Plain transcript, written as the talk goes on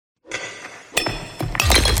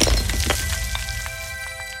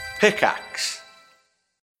Pickaxe.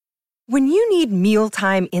 When you need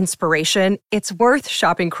mealtime inspiration, it's worth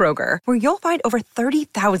shopping Kroger, where you'll find over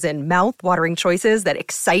 30,000 mouth-watering choices that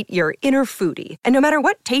excite your inner foodie. And no matter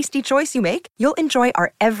what tasty choice you make, you'll enjoy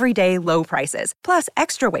our everyday low prices, plus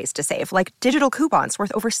extra ways to save, like digital coupons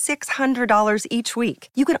worth over $600 each week.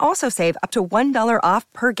 You can also save up to $1 off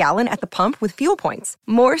per gallon at the pump with fuel points.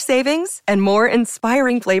 More savings and more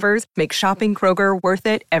inspiring flavors make shopping Kroger worth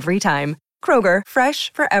it every time. Kroger,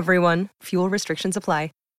 fresh for everyone. Fuel restrictions apply.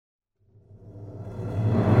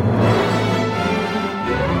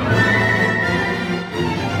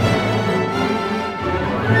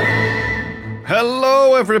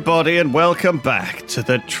 Hello, everybody, and welcome back to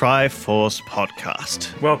the Triforce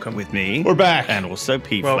podcast. Welcome. With me. We're back. And also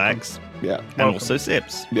P-Flags. Yeah. And Welcome. also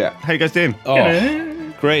Sips. Yeah. How you guys doing?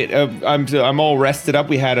 Oh, great. I'm all rested up.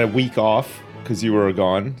 We had a week off because you were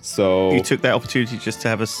gone, so You took that opportunity just to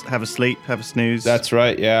have a sleep, have a snooze. that's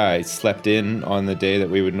right. Yeah, I slept in on the day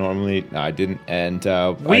that we would normally. No, I didn't. And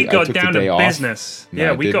We I got took down the day to off. business. No,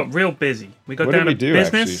 Yeah, I we didn't. got real busy. We got What down did we to do?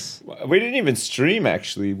 business. Actually, we didn't even stream.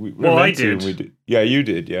 Actually, we were Well, I meant to, did. and we did. Yeah, you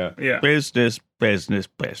did. Yeah. Yeah. Business. Business,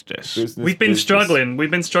 We've been business. struggling.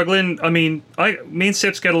 We've been struggling. I mean, me and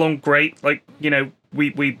Sips get along great. Like, you know,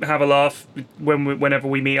 we have a laugh whenever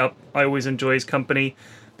we meet up. I always enjoy his company.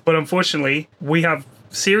 But unfortunately, we have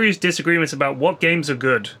serious disagreements about what games are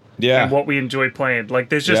good. Yeah. And what we enjoy playing. Like,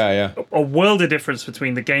 there's just a world of difference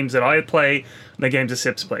between the games that I play and the games that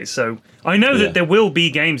Sips plays. So I know that there will be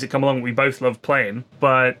games that come along that we both love playing,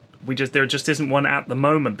 but there just isn't one at the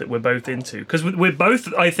moment that we're both into. Because we're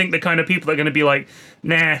both, I think, the kind of people that are going to be like,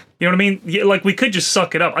 nah, you know what I mean? Yeah, like, we could just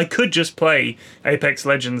suck it up. I could just play Apex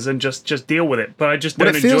Legends and just deal with it, but I just don't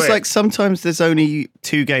Well, it enjoy feels it. like sometimes there's only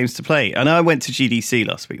 2 games to play. And I went to GDC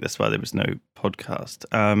last week. That's why there was no podcast.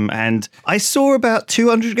 And I saw about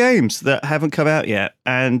 200 games that haven't come out yet.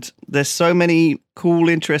 And there's so many cool,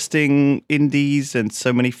 interesting indies and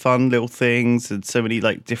so many fun little things and so many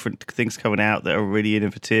like different things coming out that are really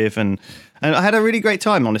innovative. And I had a really great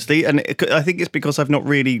time, honestly. And I think it's because I've not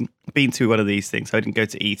really been to one of these things. I didn't go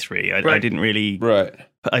to E3. I didn't really... Right.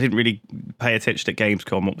 I didn't really pay attention to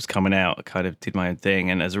Gamescom, what was coming out. I kind of did my own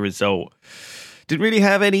thing. And as a result, didn't really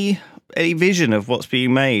have any vision of what's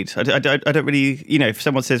being made. I don't really, you know, if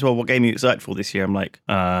someone says, well, what game are you excited for this year? I'm like,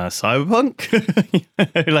 Cyberpunk?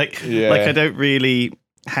 like I don't really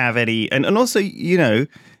have any. And also, you know,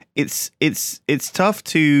 it's tough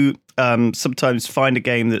to sometimes find a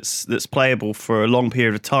game that's playable for a long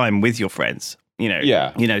period of time with your friends. You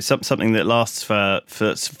know, something that lasts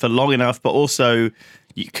for long enough, but also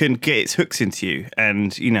you can get its hooks into you.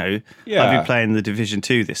 And, you know, I've been playing the Division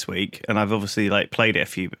 2 this week, and I've obviously like played it a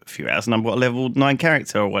few hours, and I've got a level 9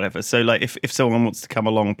 character or whatever. So like if someone wants to come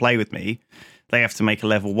along and play with me, they have to make a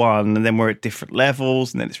level 1, and then we're at different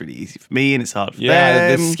levels, and then it's really easy for me and it's hard for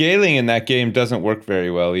them. The scaling in that game doesn't work very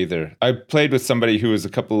well either. I played with somebody who was a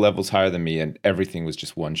couple of levels higher than me, and everything was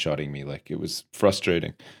just one-shotting me. Like, it was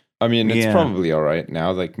frustrating. I mean, it's probably all right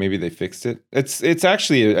now. Like, maybe they fixed it. It's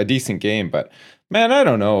actually a decent game, but man, I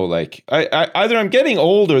don't know. Like, I either I'm getting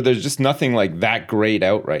old or there's just nothing like that great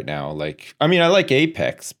out right now. Like, I mean, I like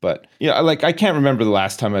Apex, but I can't remember the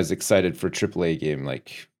last time I was excited for a AAA game.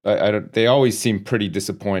 Like, I don't. They always seem pretty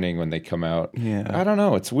disappointing when they come out. Yeah, I don't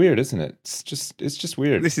know. It's weird, isn't it? It's just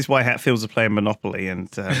weird. This is why Hatfields are playing Monopoly and,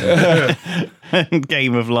 and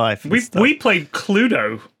Game of Life. We played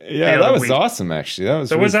Cluedo. Yeah, that was awesome. Actually,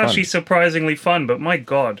 that was actually surprisingly fun. But my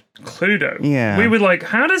God, Cluedo. Yeah, we were like,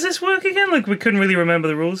 how does this work again? Like, we couldn't really remember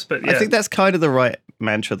the rules. But yeah. I think that's kind of the right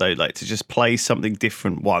mantra, though. Like, to just play something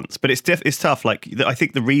different once. But it's tough. Like, I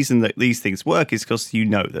think the reason that these things work is because you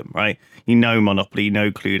know them, right? You know Monopoly, you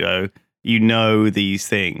know Cluedo, you know these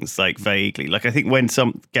things like vaguely. Like, I think when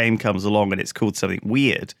some game comes along and it's called something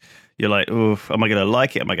weird, you're like, oh, am I going to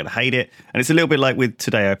like it? Am I going to hate it? And it's a little bit like with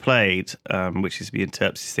Today I Played, which is the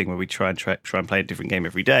Interpsy's thing where we try and play a different game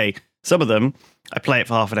every day. Some of them, I play it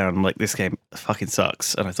for half an hour and I'm like, this game fucking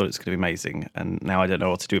sucks. And I thought it was going to be amazing. And now I don't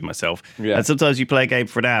know what to do with myself. Yeah. And sometimes you play a game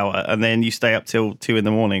for an hour and then you stay up till 2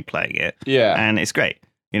 a.m. playing it. Yeah. And it's great.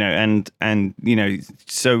 You know, and you know,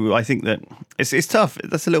 so I think that it's tough.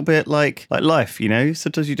 That's a little bit like life, you know.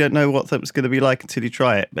 Sometimes you don't know what something's going to be like until you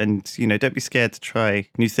try it, and you know, don't be scared to try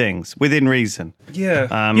new things within reason.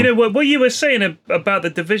 Yeah, you know what you were saying about the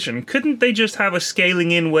Division. Couldn't they just have a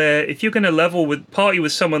scaling in where if you're going to party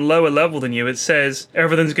with someone lower level than you, it says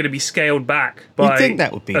everything's going to be scaled back by You'd think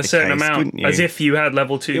that would be a certain case, amount, you? as if you had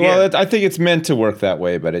level 2. Well, I think it's meant to work that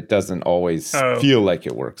way, but it doesn't always feel like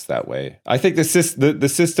it works that way. I think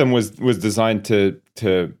the system was designed to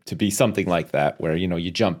be something like that, where, you know,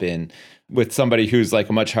 you jump in with somebody who's like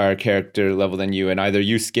a much higher character level than you, and either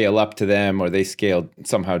you scale up to them or they scale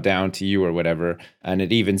somehow down to you or whatever, and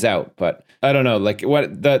it evens out. But I don't know, like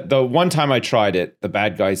what the one time I tried it, the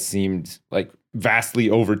bad guys seemed like vastly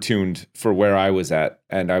overtuned for where I was at,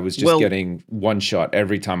 and I was just getting one shot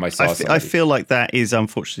every time I saw somebody. I feel like that is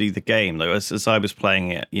unfortunately the game, though. As I was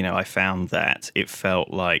playing it, you know, I found that it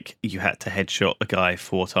felt like you had to headshot the guy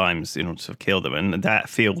 4 times in order to kill them, and that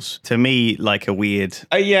feels to me like a weird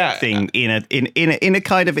thing in a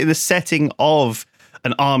kind of in the setting of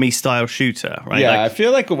an army style shooter, right? Yeah, like, I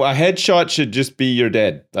feel like a headshot should just be you're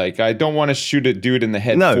dead. Like, I don't want to shoot a dude in the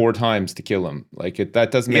head 4 times to kill him. Like, that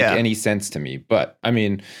doesn't make any sense to me. But I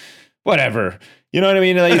mean, whatever. You know what I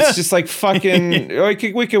mean? Like, it's just like fucking.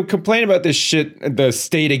 We could complain about this shit, the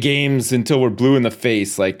state of games, until we're blue in the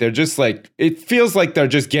face. Like, they're just like, it feels like they're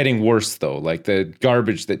just getting worse, though. Like the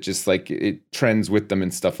garbage that just like it trends with them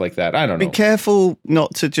and stuff like that. I don't know. Be careful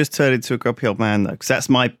not to just turn into a grumpy old man, though, because that's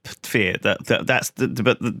my fear. That's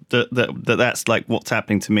like what's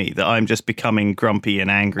happening to me. That I'm just becoming grumpy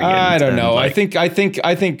and angry. I don't know. Like, I think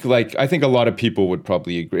a lot of people would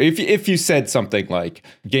probably agree if you said something like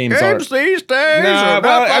games these days. Nah,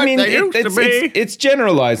 well, I mean, it's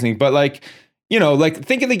generalizing, but like, you know, like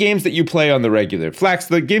think of the games that you play on the regular. Flax,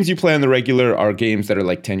 the games you play on the regular are games that are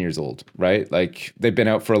like 10 years old, right? Like they've been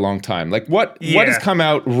out for a long time. Like what has come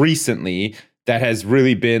out recently that has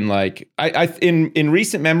really been like, in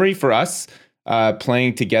recent memory for us,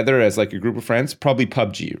 playing together as like a group of friends, probably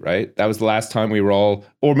PUBG, right? That was the last time we were all,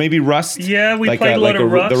 or maybe Rust. Yeah, we played a lot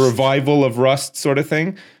of Rust. The revival of Rust sort of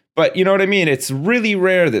thing. But you know what I mean? It's really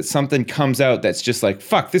rare that something comes out that's just like,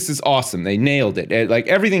 fuck, this is awesome. They nailed it. Like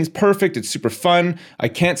everything's perfect. It's super fun. I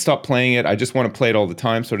can't stop playing it. I just want to play it all the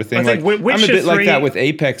time, sort of thing. I think like, Witcher I'm a bit 3, like that with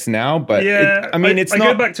Apex now, but it's I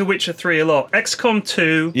not. go back to Witcher 3 a lot. XCOM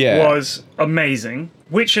 2 was amazing.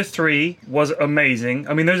 Witcher 3 was amazing.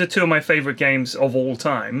 I mean, those are 2 of my favorite games of all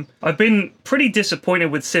time. I've been pretty disappointed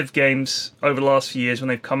with Civ games over the last few years when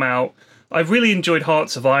they've come out. I've really enjoyed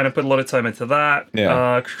Hearts of Iron. I put a lot of time into that.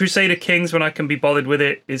 Yeah. Crusader Kings, when I can be bothered with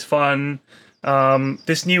it, is fun.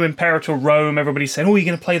 This new Imperator Rome, everybody's saying, "Oh, you're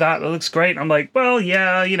going to play that? That looks great." And I'm like, well,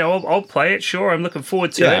 yeah, you know, I'll play it. Sure, I'm looking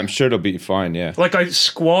forward to it. Yeah, I'm sure it'll be fine. Yeah. Like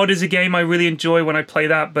Squad is a game I really enjoy when I play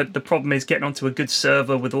that, but the problem is getting onto a good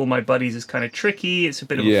server with all my buddies is kind of tricky. It's a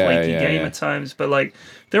bit of a flaky game at times, but like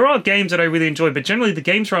there are games that I really enjoy. But generally, the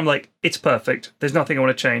games where I'm like, it's perfect. There's nothing I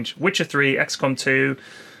want to change. Witcher 3, XCOM 2.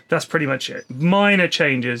 That's pretty much it. Minor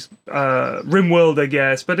changes. RimWorld, I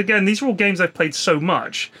guess. But again, these are all games I've played so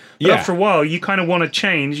much. But after a while, you kind of want to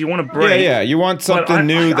change. You want to break. Yeah. You want something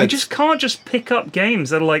new. I just can't just pick up games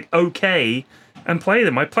that are like okay and play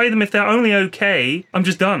them. I play them if they're only okay. I'm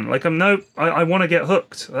just done. Like I want to get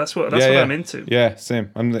hooked. That's what I'm into. Yeah,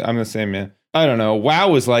 same. I'm the same, man. I don't know. WoW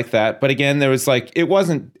was like that, but again, there was like it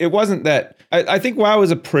wasn't that. I think WoW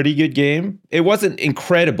was a pretty good game. It wasn't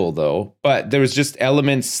incredible though, but there was just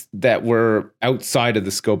elements that were outside of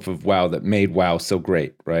the scope of WoW that made WoW so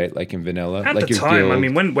great, right? Like in vanilla, at like the your time. guild, I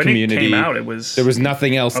mean, when community, it came out, there was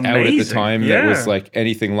nothing else amazing. out at the time that was like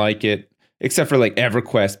anything like it. Except for like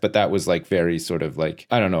EverQuest, but that was like very sort of like,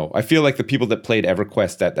 I don't know. I feel like the people that played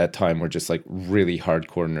EverQuest at that time were just like really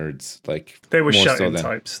hardcore nerds. Like they were shut-in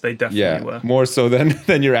types. They definitely were. More so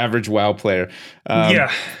than your average WoW player.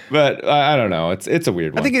 But I don't know. It's a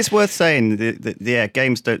weird one. I think it's worth saying that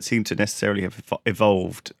games don't seem to necessarily have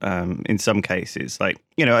evolved in some cases. Like,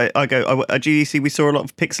 you know, at GDC, we saw a lot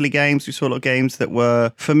of pixely games. We saw a lot of games that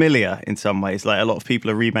were familiar in some ways. Like a lot of people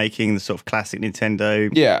are remaking the sort of classic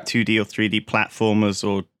Nintendo 2D or 3D platformers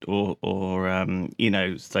or you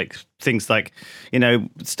know, like things like, you know,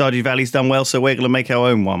 Stardew Valley's done well, so we're going to make our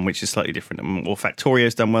own one, which is slightly different. Or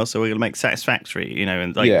Factorio's done well, so we're going to make Satisfactory, you know,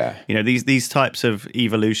 and like, you know, these types of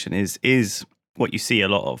evolution is what you see a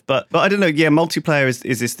lot of, but I don't know. Yeah, multiplayer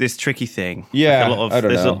is this tricky thing. Yeah, like I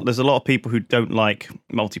don't know. There's a lot of people who don't like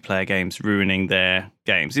multiplayer games ruining their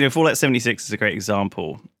games. You know, Fallout 76 is a great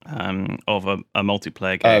example of a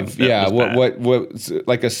multiplayer game. What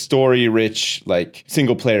like a story-rich like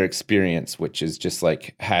single-player experience, which is just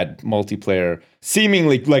like had multiplayer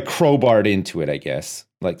seemingly like crowbarred into it. I guess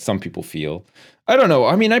like some people feel. I don't know.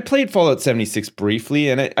 I mean, I played Fallout 76 briefly,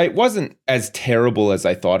 and it wasn't as terrible as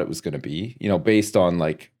I thought it was going to be, you know, based on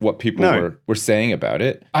like what people were saying about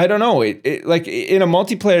it. I don't know. It like in a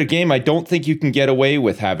multiplayer game, I don't think you can get away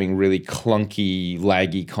with having really clunky,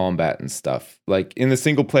 laggy combat and stuff. Like in the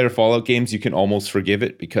single player Fallout games, you can almost forgive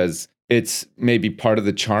it because it's maybe part of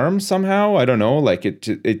the charm somehow. I don't know. Like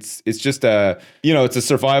it's just a, you know, it's a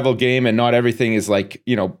survival game, and not everything is like,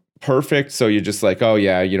 you know, perfect. So you're just like, oh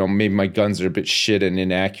yeah, maybe my guns are a bit shit and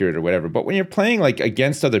inaccurate or whatever. But when you're playing like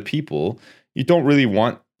against other people, you don't really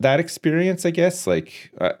want that experience, I guess.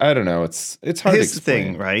 Like, I don't know. It's hard to explain. Here's the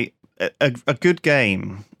thing, right? A good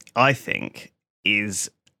game, I think, is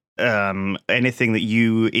anything that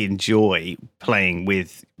you enjoy playing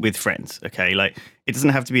with friends. Okay, like it doesn't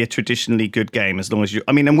have to be a traditionally good game as long as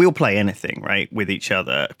and we'll play anything, right, with each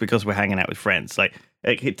other because we're hanging out with friends. Like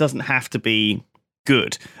it doesn't have to be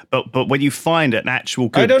good, but when you find an actual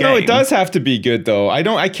good game, I don't know, it does have to be good though.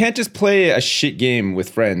 I can't just play a shit game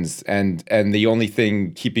with friends and the only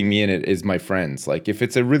thing keeping me in it is my friends. Like if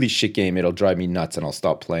it's a really shit game, it'll drive me nuts and I'll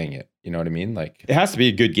stop playing it. You know what I mean? Like it has to be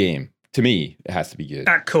a good game. To me, it has to be good.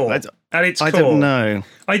 At core. At its core. I don't know.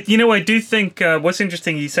 I do think what's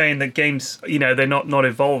interesting, you saying that games, they're not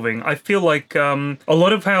evolving. I feel like a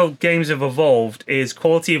lot of how games have evolved is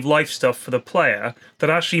quality of life stuff for the player that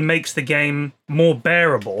actually makes the game more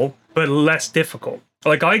bearable, but less difficult.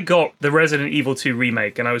 Like I got the Resident Evil 2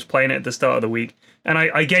 remake and I was playing it at the start of the week and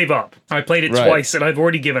I gave up. I played it twice and I've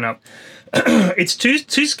already given up. It's too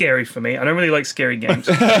scary for me. I don't really like scary games.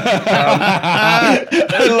 I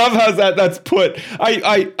love how that's put.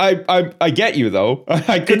 I get you though.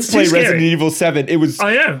 I couldn't play Resident Evil 7. It was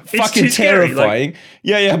fucking terrifying.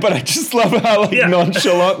 Yeah, but I just love how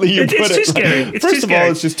nonchalantly you put it. It's too scary. First of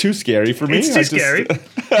all, it's just too scary for me. It's too scary.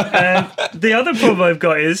 And the other problem I've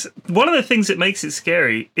got is one of the things that makes it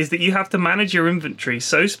scary is that you have to manage your inventory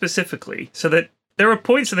so specifically so that there are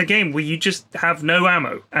points in the game where you just have no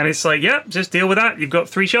ammo. And it's like, just deal with that. You've got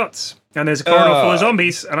 3 shots. And there's a corridor full of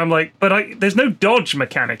zombies. And I'm like, there's no dodge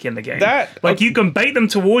mechanic in the game. You can bait them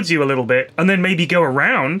towards you a little bit and then maybe go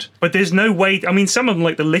around. But there's no way. I mean, some of them,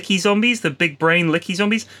 like the licky zombies, the big brain licky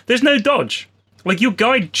zombies, there's no dodge. Like your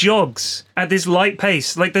guy jogs at this light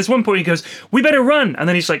pace. Like there's one point he goes, we better run. And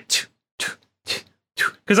then he's like,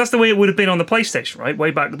 because that's the way it would have been on the PlayStation, right?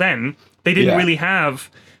 Way back then, they didn't really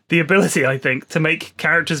have the ability, I think, to make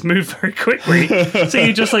characters move very quickly. So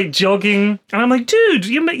you're just like jogging. And I'm like, dude,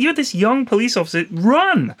 you're this young police officer.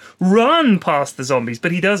 Run past the zombies.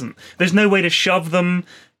 But he doesn't. There's no way to shove them.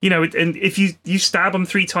 And if you stab them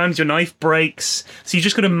 3 times, your knife breaks. So you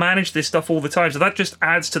just got to manage this stuff all the time. So that just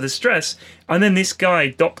adds to the stress. And then this guy,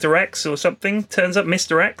 Dr. X or something, turns up,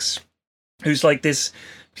 Mr. X, who's like this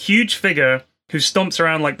huge figure who stomps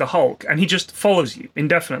around like the Hulk, and he just follows you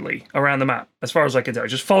indefinitely around the map, as far as I can tell,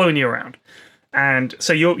 just following you around. And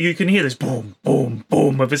so you can hear this boom, boom,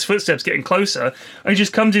 boom of his footsteps getting closer, and he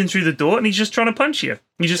just comes in through the door, and he's just trying to punch you.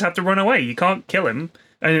 You just have to run away. You can't kill him,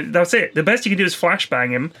 and that's it. The best you can do is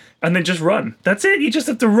flashbang him, and then just run. That's it. You just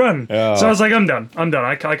have to run. Oh. So I was like, I'm done.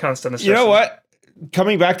 I can't stand the stress. You know what?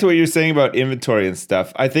 Coming back to what you're saying about inventory and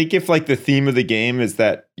stuff, I think if like the theme of the game is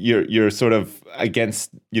that you're sort of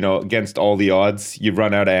against all the odds, you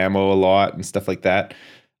run out of ammo a lot and stuff like that,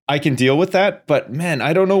 I can deal with that. But man,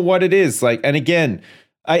 I don't know what it is. Like, and again,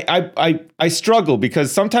 I struggle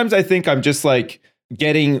because sometimes I think I'm just like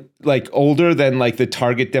getting like older than like the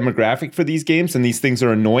target demographic for these games, and these things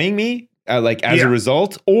are annoying me. As a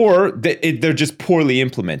result, or they're just poorly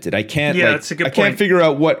implemented. I can't. That's a good point. I can't figure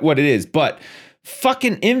out what it is, but.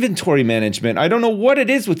 Fucking inventory management. I don't know what it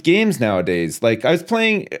is with games nowadays. Like I was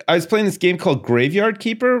playing this game called Graveyard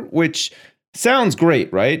Keeper, which sounds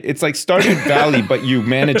great, right? It's like Stardew Valley, but you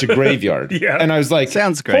manage a graveyard. Yeah. And I was like,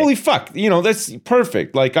 sounds great. Holy fuck, that's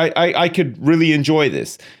perfect. Like I could really enjoy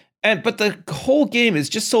this. But the whole game is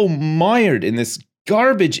just so mired in this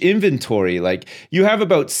garbage inventory. Like you have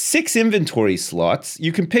about 6 inventory slots.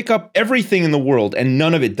 You can pick up everything in the world and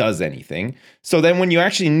none of it does anything. So then when you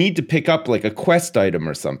actually need to pick up like a quest item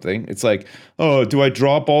or something, it's like, oh, do I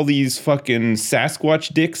drop all these fucking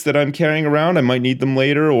Sasquatch dicks that I'm carrying around? I might need them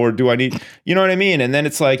later. Or do I need, you know what I mean? And then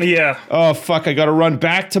it's like, oh fuck, I got to run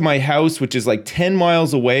back to my house, which is like 10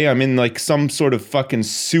 miles away. I'm in like some sort of fucking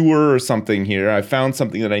sewer or something here. I found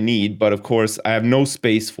something that I need, but of course I have no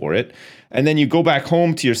space for it. And then you go back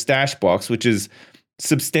home to your stash box, which is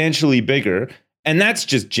substantially bigger. And that's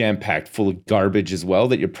just jam-packed full of garbage as well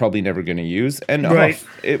that you're probably never going to use. And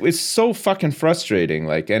it was so fucking frustrating.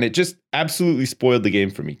 And it just absolutely spoiled the game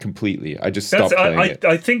for me completely. I just stopped playing it.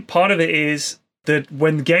 I think part of it is that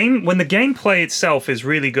when the gameplay itself is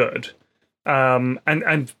really good,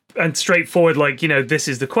 and straightforward, this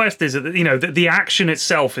is the quest, the action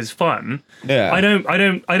itself is fun. Yeah. I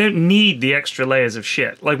don't need the extra layers of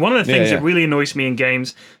shit. Like one of the things that really annoys me in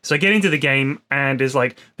games, so I get into the game and is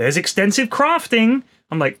like, there's extensive crafting.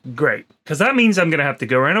 I'm like, great. Because that means I'm going to have to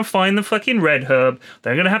go around and find the fucking red herb.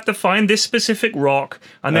 Then I'm going to have to find this specific rock.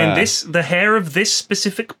 And then the hair of this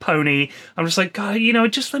specific pony. I'm just like, God,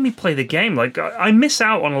 just let me play the game. Like, I miss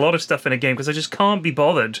out on a lot of stuff in a game because I just can't be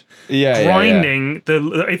bothered grinding.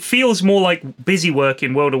 It feels more like busy work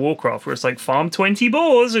in World of Warcraft, where it's like, farm 20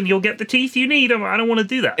 boars and you'll get the teeth you need. I don't want to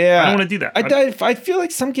do that. Yeah. I don't want to do that. I feel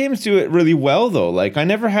like some games do it really well, though. Like, I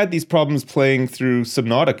never had these problems playing through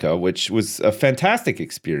Subnautica, which was a fantastic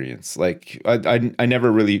experience. Like, I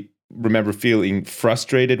never really remember feeling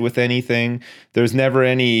frustrated with anything. There's never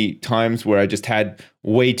any times where I just had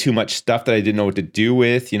way too much stuff that I didn't know what to do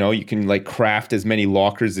with. You can like craft as many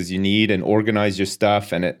lockers as you need and organize your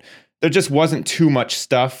stuff, and there just wasn't too much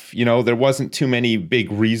stuff. There wasn't too many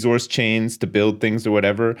big resource chains to build things or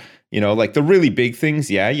whatever. Like the really big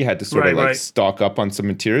things, you had to sort of stock up on some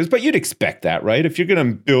materials, but you'd expect that, right? If you're going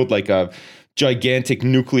to build like a gigantic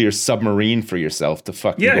nuclear submarine for yourself to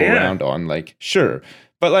fucking go around on, like, sure.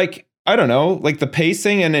 But like, I don't know, like the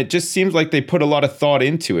pacing, and it just seems like they put a lot of thought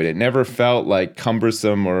into it. It never felt like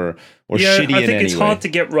cumbersome or shitty in any way. I think it's hard to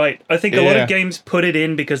get right. I think a lot of games put it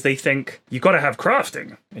in because they think you got to have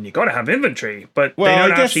crafting and you got to have inventory, but they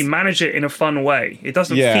don't actually manage it in a fun way. It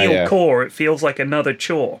doesn't feel core. It feels like another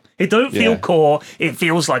chore. It don't feel core. It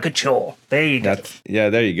feels like a chore. There you go.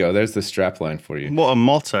 There you go. There's the strapline for you. What a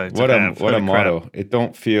motto. What a motto. It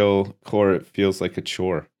don't feel core. It feels like a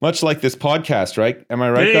chore. Much like this podcast, right? Am I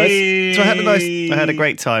right, guys? So I had a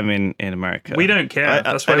great time in America. We don't care.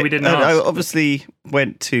 That's why we didn't ask. I obviously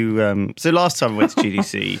went to so last time I went to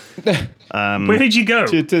GDC. Where did you go?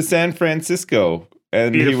 To San Francisco.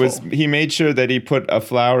 And Beautiful. he made sure that he put a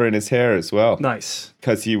flower in his hair as well. Nice.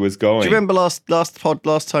 Because he was going. Do you remember last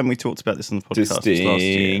time we talked about this on the podcast? To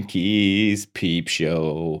Stinky's Peep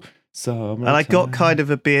Show. Summertime. And I got kind of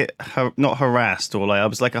a bit, not harassed, or like I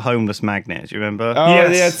was like a homeless magnet. Do you remember? Oh,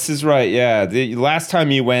 yes, this is right. Yeah, the last time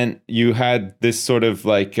you went, you had this sort of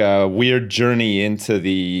like weird journey into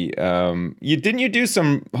the. Didn't you do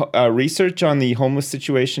some research on the homeless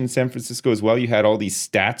situation in San Francisco as well? You had all these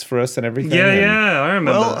stats for us and everything. Yeah, I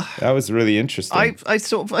remember. Well, that was really interesting. I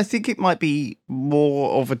think it might be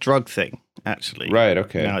more of a drug thing, actually. Right.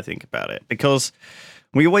 Okay. Now I think about it, because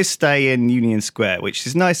we always stay in Union Square, which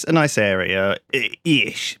is a nice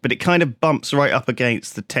area-ish, but it kind of bumps right up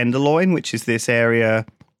against the Tenderloin, which is this area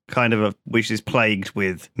which is plagued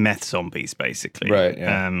with meth zombies, basically. Right,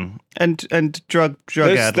 yeah. And drug-addled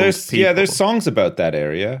people. Yeah, there's songs about that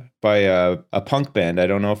area by a punk band. I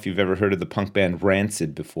don't know if you've ever heard of the punk band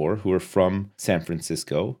Rancid before, who are from San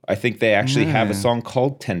Francisco. I think they actually have a song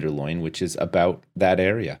called Tenderloin, which is about that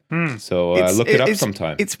area. So look it up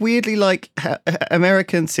sometime. It's weirdly like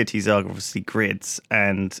American cities are obviously grids,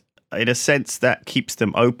 and in a sense that keeps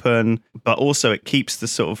them open, but also it keeps the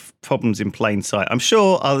sort of problems in plain sight. I'm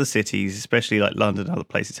sure other cities, especially like London and other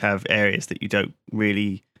places, have areas that you don't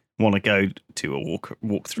really want to go to or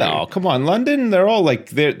walk through. No, come on, London. They're all like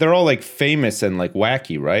famous and like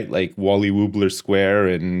wacky, right? Like Wally Woobler Square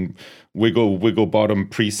and Wiggle Bottom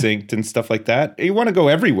Precinct and stuff like that. You want to go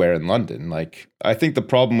everywhere in London. Like, I think the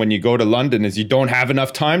problem when you go to London is you don't have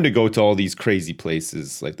enough time to go to all these crazy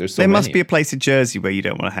places. Like, there's so many. There must be a place in Jersey where you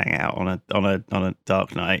don't want to hang out on a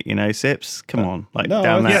dark night. Sips. Come on, like no,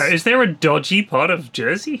 down that. Yeah, is there a dodgy part of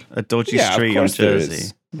Jersey? A dodgy street on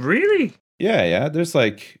Jersey. Really? Yeah. There's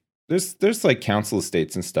like council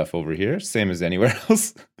estates and stuff over here, same as anywhere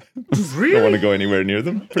else. Really? Don't want to go anywhere near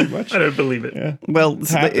them, pretty much. I don't believe it. Yeah. Well, it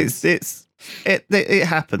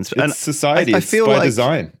happens. It's society. It's by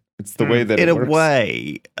design. It's the way that it works. In a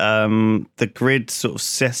way, the grid sort of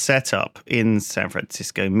set up in San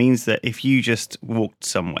Francisco means that if you just walked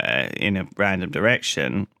somewhere in a random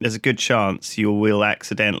direction, there's a good chance you will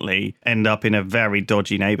accidentally end up in a very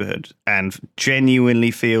dodgy neighborhood and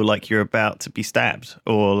genuinely feel like you're about to be stabbed,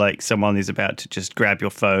 or like someone is about to just grab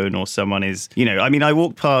your phone, or someone is, I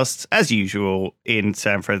walked past, as usual, in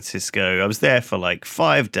San Francisco. I was there for like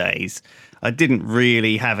 5 days. I didn't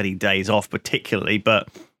really have any days off particularly, but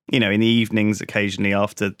in the evenings, occasionally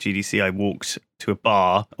after GDC, I walked to a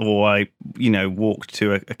bar, or I, walked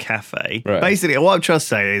to a cafe. Right. Basically, what I'm trying to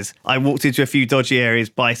say is I walked into a few dodgy areas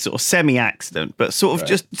by sort of semi-accident, but sort of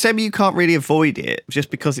just semi, you can't really avoid it just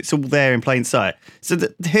because it's all there in plain sight. So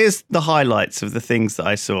here's the highlights of the things that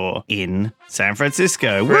I saw in San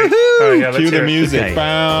Francisco. Woohoo! Cue the music. Okay.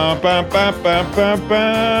 Bow, bow, bow, bow, bow,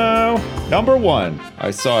 bow. Number 1,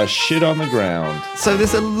 I saw a shit on the ground. So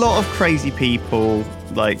there's a lot of crazy people,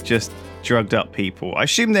 like just drugged up people. I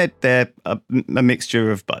assume they're a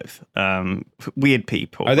mixture of both. Weird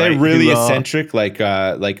people. Are they really eccentric,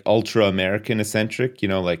 like ultra American eccentric? You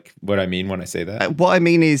know, like what I mean when I say that? What I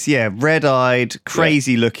mean is, red-eyed,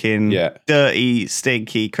 crazy looking, dirty,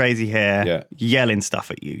 stinky, crazy hair, yelling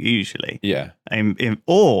stuff at you, usually. Yeah.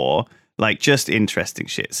 Or like just interesting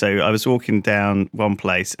shit. So I was walking down one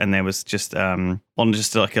place and there was just on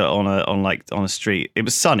a street. It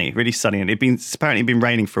was sunny, really sunny, and it's apparently been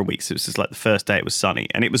raining for a week. So it was just like the first day it was sunny,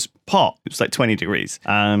 and it was hot. It was like 20 degrees.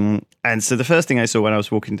 And so the first thing I saw when I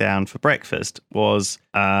was walking down for breakfast was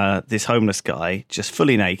this homeless guy, just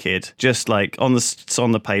fully naked, just like on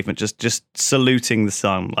the pavement, just saluting the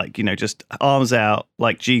sun, like, you know, just arms out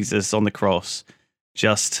like Jesus on the cross.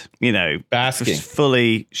 Just, you know, basking,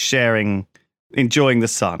 fully sharing, enjoying the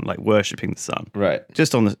sun, like worshipping the sun. Right.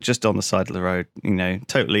 Just on the side of the road, you know,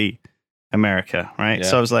 totally America, right? Yeah.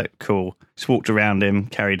 So I was like, cool. Just walked around him,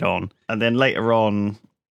 carried on. And then later on,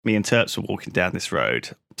 me and Terps were walking down this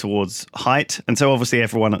road towards Haight. And so obviously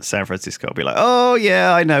everyone at San Francisco will be like, oh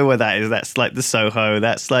yeah, I know where that is. That's like the Soho.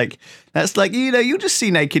 That's like, you know, you'll just see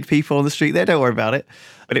naked people on the street there. Don't worry about it.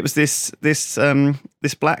 But it was this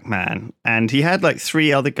black man, and he had like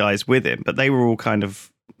 3 other guys with him, but they were all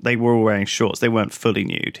wearing shorts. They weren't fully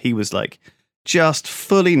nude. He was like just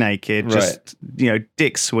fully naked, just, you know,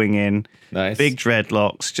 dick swinging, nice, big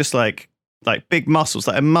dreadlocks, just like big muscles,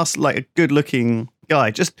 like a good looking guy,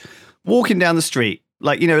 just walking down the street,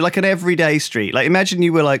 like, you know, like an everyday street. Like imagine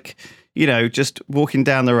you were like, you know, just walking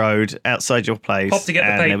down the road outside your place, pop to get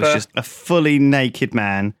the paper. There was just a fully naked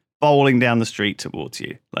man bowling down the street towards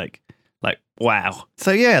you, like wow.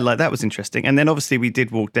 So yeah, like that was interesting. And then obviously we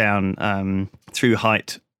did walk down through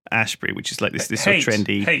Haight Ashbury, which is like this sort of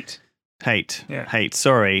trendy Haight.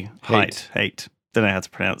 Sorry, Haight. Don't know how to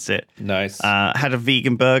pronounce it. Nice. Had a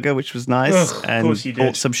vegan burger, which was nice, and of course you did.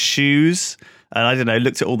 Bought some shoes. And I don't know,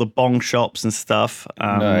 looked at all the bong shops and stuff,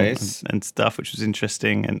 nice, and stuff, which was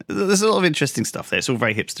interesting. And there's a lot of interesting stuff there. It's all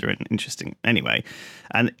very hipster and interesting. Anyway,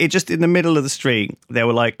 and it just in the middle of the street, there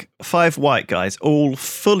were like 5 white guys, all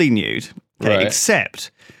fully nude, okay,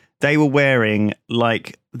 except they were wearing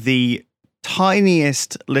like the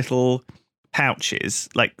tiniest little pouches,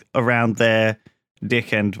 like around their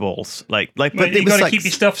dick and balls, like. But you got to keep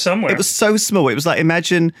your stuff somewhere. It was so small. It was like,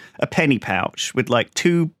 imagine a penny pouch with like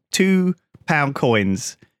two £2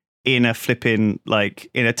 coins in a flipping, like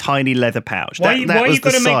in a tiny leather pouch. Why are you going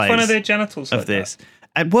to make fun of their genitals like this?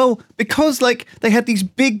 And well, because like they had these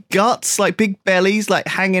big guts, like big bellies, like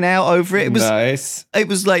hanging out over it. It was nice. It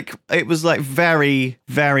was like very,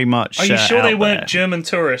 very much. Are you sure they weren't German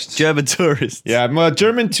tourists? German tourists. Yeah, well,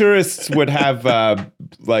 German tourists would have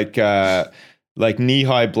like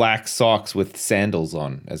knee-high black socks with sandals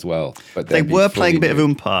on as well. But they were playing a bit of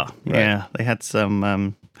oompa. Right. Yeah, they had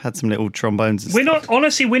some little trombones. And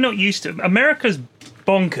we're not used to America's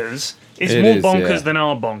bonkers. It's more bonkers than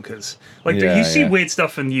our bonkers. Like you see weird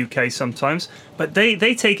stuff in the UK sometimes, but they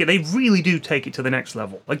really do take it to the next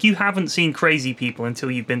level. Like you haven't seen crazy people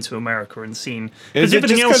until you've been to America and seen, because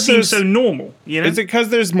everything else seems so normal. You know? Is it because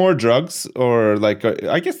there's more drugs, or like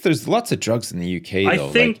I guess there's lots of drugs in the UK though?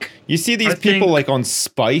 I think like, you see these people like on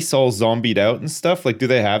Spice all zombied out and stuff. Like, do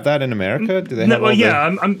they have that in America? Do they have? Well,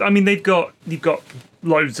 yeah. I mean, you've got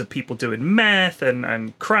loads of people doing meth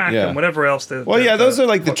and crack and whatever else. Those are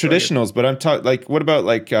like the traditionals. But I'm talking like, what about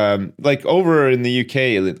like over in the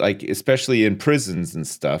UK, like especially in prisons and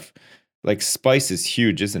stuff. Like spice is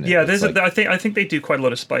huge, isn't it? Yeah, I think they do quite a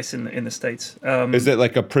lot of spice in the States. Is it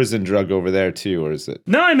like a prison drug over there too, or is it?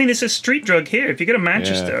 No, I mean it's a street drug here. If you go to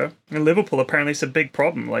Manchester and Liverpool, apparently it's a big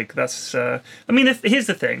problem. Like that's. I mean, here's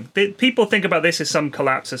the thing: people think about this as some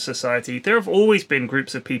collapse of society. There have always been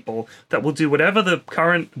groups of people that will do whatever the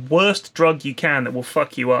current worst drug you can that will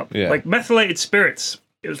fuck you up. Yeah. Like methylated spirits.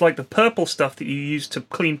 It was like the purple stuff that you used to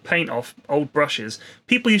clean paint off old brushes.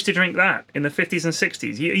 People used to drink that in the 50s and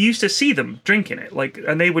 60s. You used to see them drinking it, like,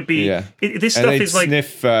 and they would be. Yeah. This stuff is like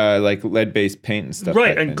sniff like lead-based paint and stuff.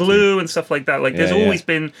 Right, and glue and stuff like that. Like, there's always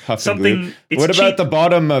been something. What about the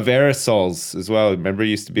bottom of aerosols as well? Remember, it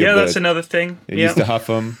used to be. Yeah, that's another thing. They used to huff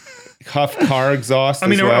them. Huff car exhaust. I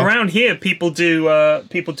mean, as well. Around here, people do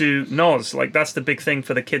NOS. Like that's the big thing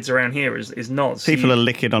for the kids around here is NOS. People are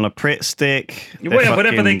licking on a Pritt stick.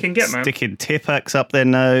 Whatever they can get, man. Sticking Tipp-X up their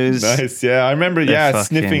nose. Nice, yeah. I remember.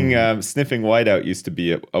 Sniffing whiteout used to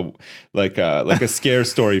be a scare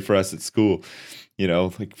story for us at school. You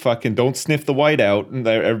know, like fucking don't sniff the whiteout, and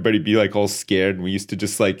everybody'd be like all scared. And we used to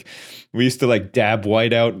dab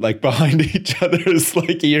whiteout like behind each other's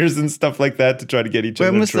like ears and stuff like that to try to get each other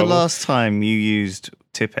in trouble. When was the last time you used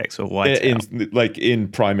Tipp-Ex or whiteout? In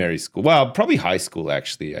primary school. Well, probably high school,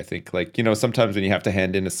 actually, I think. Like, sometimes when you have to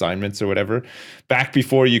hand in assignments or whatever, back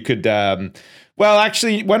before you could... well,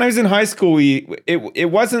 actually, when I was in high school,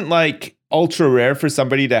 it wasn't like ultra rare for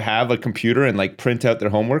somebody to have a computer and like print out their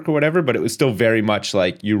homework or whatever, but it was still very much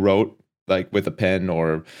like you wrote like with a pen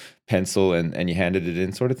or pencil and you handed it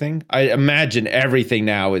in sort of thing. I imagine everything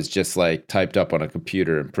now is just like typed up on a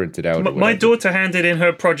computer and printed out. My daughter handed in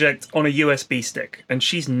her project on a USB stick and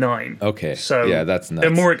she's 9. Okay. So yeah, that's nuts.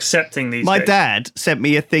 They're more accepting these days. My dad sent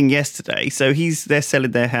me a thing yesterday. So they're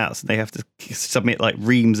selling their house and they have to submit like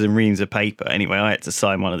reams and reams of paper. Anyway, I had to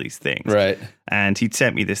sign one of these things. Right. And he'd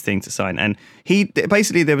sent me this thing to sign. And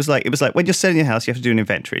it was like when you're selling your house, you have to do an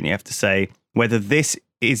inventory and you have to say whether this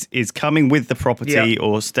is coming with the property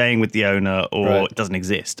or staying with the owner or it doesn't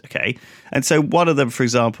exist, okay? And so one of them, for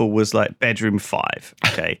example, was like bedroom 5,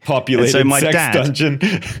 okay? Populated so my sex dad, dungeon.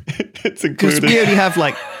 It's included. Because we only have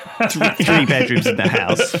like 3 bedrooms in the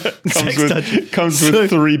house. Comes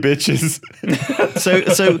with 3 bitches. So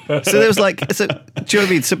there was like, do you know what I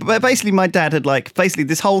mean? So basically my dad had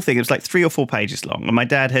this whole thing, it was like 3 or 4 pages long, and my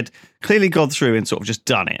dad had clearly gone through and sort of just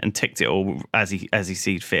done it and ticked it all as he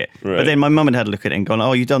seemed fit. Right. But then my mum had a look at it and gone,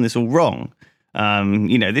 oh, you've done this all wrong.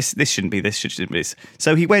 This shouldn't be this, shouldn't be this.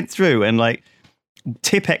 So he went through and like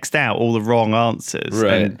Tipp-Ex'd out all the wrong answers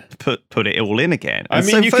and put it all in again. And I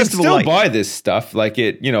mean, you can still buy this stuff. Like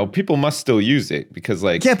people must still use it because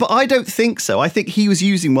like... Yeah, but I don't think so. I think he was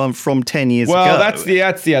using one from 10 years ago. Well,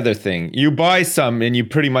 that's the other thing. You buy some and you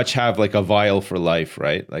pretty much have like a vial for life,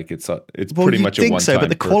 right? Like it's pretty much a one-time... so, but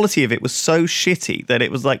the quality of it was so shitty that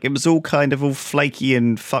it was all kind of all flaky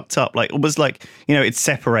and fucked up. Like almost like, it's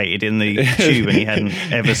separated in the tube and he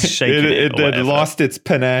hadn't ever shaken it. It had lost its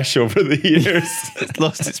panache over the years. It's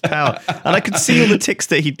lost its power, and I could see all the ticks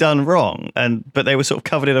that he'd done wrong, but they were sort of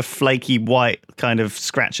covered in a flaky white kind of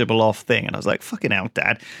scratchable off thing, and I was like, "Fucking hell,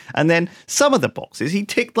 Dad!" And then some of the boxes he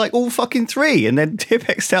ticked like all fucking 3, and then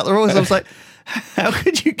Tipp-Ex'd out the wrongs. I was like, how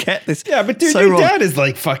could you get this? Yeah, but dude, your dad is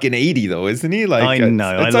like fucking 80 though, isn't he? Like, I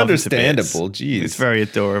know, it's understandable. Jeez, it's very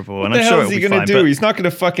adorable. What the hell is he gonna do? He's not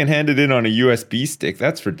gonna fucking hand it in on a USB stick.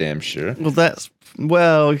 That's for damn sure.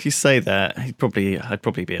 Well, if you say that, I'd probably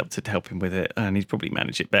be able to help him with it, and he'd probably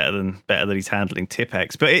manage it better than he's handling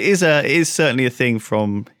Tipp-Ex. But it is certainly a thing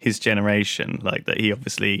from his generation, like that. He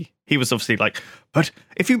was obviously like, but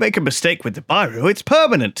if you make a mistake with the biro, it's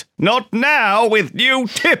permanent. Not now with new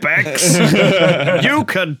Tipp-Ex. You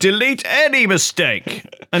can delete any mistake,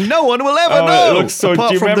 and no one will ever know. It looks so.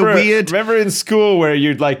 Apart from the weird. Remember in school where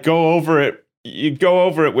you'd like go over it. You'd go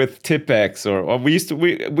over it with Tipp-Ex, or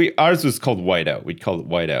ours was called Whiteout. We'd call it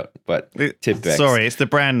Whiteout, but Tipp-Ex. Sorry, it's the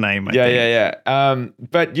brand name. I think. Yeah.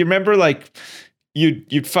 But you remember, like,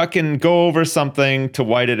 you'd fucking go over something to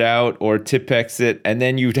white it out or Tipp-Ex it, and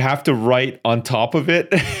then you'd have to write on top of it,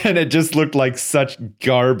 and it just looked like such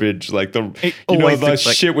garbage. Like the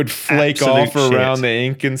shit would flake off around the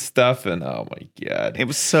ink and stuff, and oh my god, it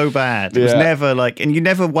was so bad. It was never like, and you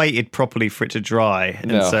never waited properly for it to dry,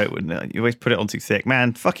 and so it would, you always put it on too thick.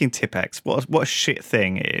 Man, fucking Tipp-Ex, what a shit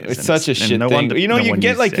thing it is. It's such a shit thing. You can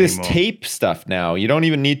get like this tape stuff now. You don't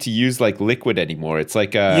even need to use like liquid anymore. It's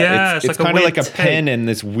like it's kind of like a pen, and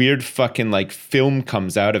this weird fucking like film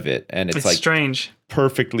comes out of it, and it's like strange,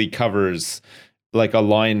 perfectly covers like a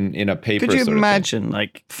line in a paper. Could you imagine,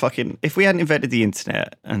 like, fucking, if we hadn't invented the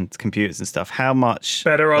internet and computers and stuff, how much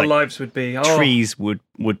better our lives would be? Trees would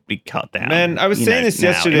be cut down. Man, I was saying this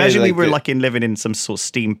yesterday. Imagine we were living in some sort of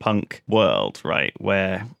steampunk world, right,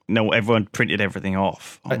 where everyone printed everything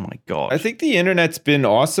off. Oh my god! I think the internet's been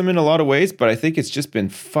awesome in a lot of ways, but I think it's just been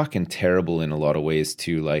fucking terrible in a lot of ways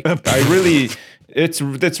too. Like, it's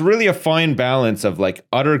really a fine balance of like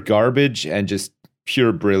utter garbage and just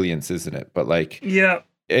pure brilliance, isn't it? But like, yeah,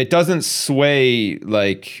 it doesn't sway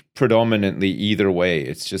like predominantly either way.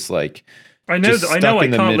 It's just like I know I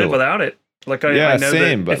can't live without it. Like I know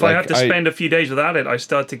same, that if I have to spend a few days without it, I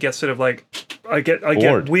start to get sort of like I get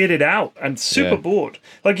weirded out and super bored.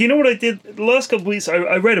 Like, you know what I did the last couple of weeks?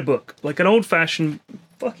 I read a book, like an old fashioned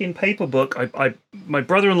fucking paper book. My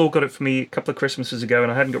brother-in-law got it for me a couple of Christmases ago,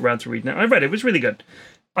 and I hadn't got around to reading it. I read it. It was really good.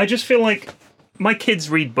 I just feel like my kids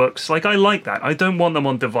read books. Like, I like that. I don't want them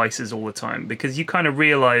on devices all the time, because you kind of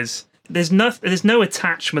realize there's no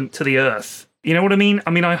attachment to the earth. You know what I mean?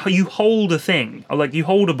 I mean, you hold a thing. Like, you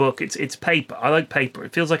hold a book. It's paper. I like paper.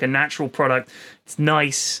 It feels like a natural product. It's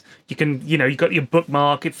nice. You can, you got your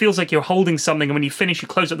bookmark. It feels like you're holding something, and when you finish, you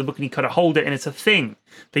close up the book and you kind of hold it, and it's a thing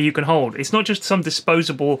that you can hold. It's not just some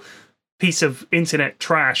disposable piece of internet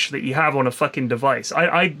trash that you have on a fucking device.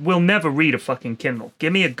 I will never read a fucking Kindle.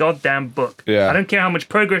 Give me a goddamn book. Yeah. I don't care how much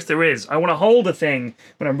progress there is. I want to hold a thing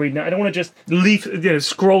when I'm reading it. I don't want to just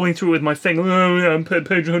scrolling through with my finger. Oh, yeah, I'm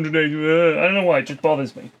page 180. I don't know why. It just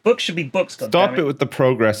bothers me. Books should be books. Stop it with the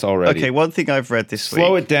progress already. Okay, one thing I've read this week.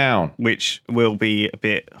 Slow it down. Which will be a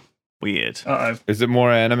bit weird. Uh-oh. Is it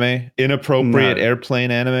more anime? Inappropriate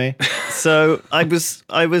airplane anime? So I was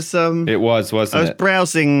It was, wasn't it? I was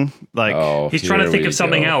browsing He's trying to think of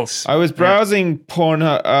something else. I was browsing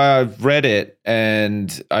Reddit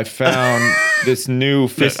and I found this new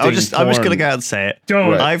fisting I'm just going to go out and say it.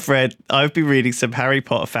 Don't. Right. I've been reading some Harry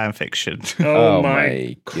Potter fan fiction. Oh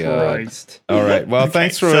my Christ. All right. Well,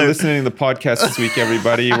 thanks for listening to the podcast this week,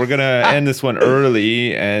 everybody. We're going to end this one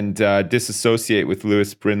early and disassociate with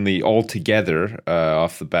Lewis Brindley altogether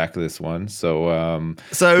off the back of this one. So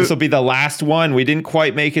this will be the last one. We didn't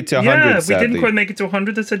quite make it to 100, sadly. We didn't quite make it to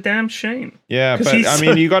 100. That's a damn shame. Yeah, but I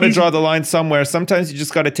mean, you got to draw the line somewhere. Sometimes you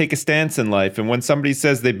just got to take a stance in life. And when somebody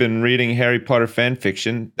says they've been reading Harry Potter fan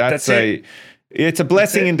fiction, it's a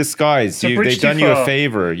blessing in disguise. They've done you a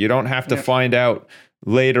favor. You don't have to find out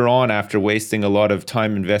later on after wasting a lot of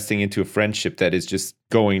time investing into a friendship that is just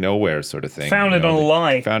going nowhere, sort of thing. Founded on a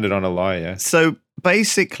lie. Founded on a lie, yeah. So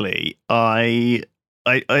basically, I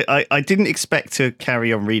didn't expect to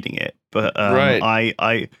carry on reading it, but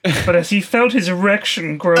but as he felt his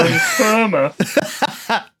erection growing firmer.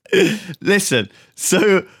 Listen,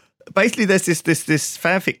 so basically there's this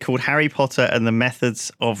fanfic called Harry Potter and the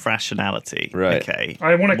Methods of Rationality. Right. Okay.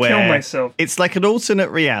 I want to kill myself. It's like an alternate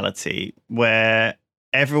reality where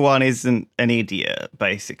everyone isn't an idiot,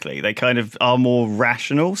 basically. They kind of are more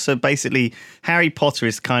rational. So basically, Harry Potter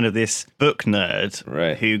is kind of this book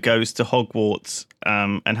nerd who goes to Hogwarts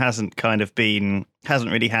and hasn't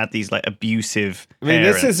really had these like abusive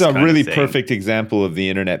this is a really perfect example of the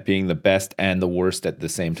internet being the best and the worst at the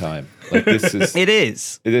same time. Like this is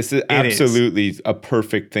This is absolutely a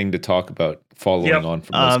perfect thing to talk about following on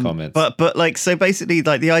from those comments. But like, so basically,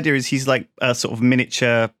 like the idea is he's like a sort of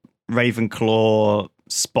miniature Ravenclaw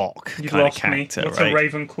Spock kind of character. What's a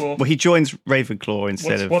Ravenclaw? Well, he joins Ravenclaw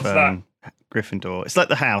instead of that? Gryffindor. It's like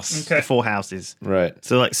the house, the four houses. Right.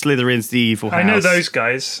 So like Slytherin's the evil house. I know those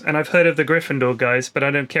guys, and I've heard of the Gryffindor guys, but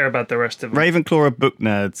I don't care about the rest of them. Ravenclaw are book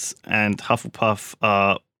nerds, and Hufflepuff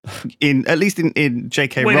are, at least in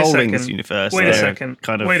J.K. Rowling's universe, Wait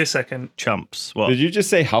a second. chumps. What? Did you just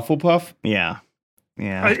say Hufflepuff? Yeah.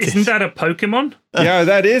 Yeah. Isn't that a Pokemon? Yeah,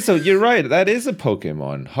 that is. You're right. That is a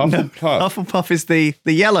Pokemon. Hufflepuff. No, Hufflepuff is the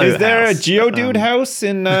yellow house. Is there a Geodude house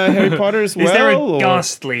in Harry Potter as well? Is there a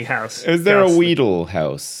Ghastly house? Is there a Weedle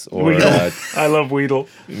house? Or I love Weedle.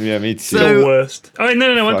 Yeah, me too. The worst. Oh,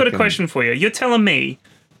 no. I've got a question for you. You're telling me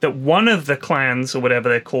that one of the clans, or whatever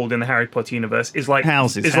they're called in the Harry Potter universe, is like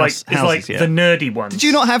houses. the nerdy ones. Did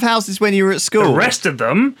you not have houses when you were at school? The rest of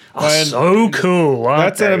them are so cool.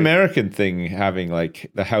 That's an American thing, having like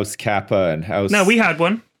the House Kappa and House. No, we had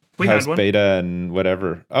one. House Beta and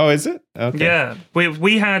whatever. Oh, is it? Okay. Yeah,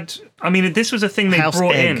 we had. I mean, this was a thing they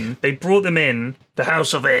brought in. They brought them in. The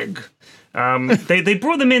House of Egg. They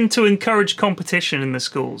brought them in to encourage competition in the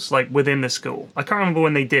schools, like within the school. I can't remember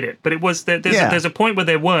when they did it, but it was there's a point where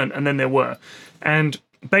there weren't, and then there were. And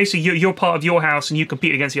basically, you're part of your house, and you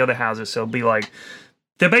compete against the other houses. So it'll be like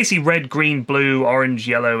they're basically red, green, blue, orange,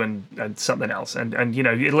 yellow, and something else. And you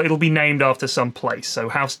know it'll be named after some place. So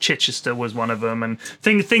House Chichester was one of them, and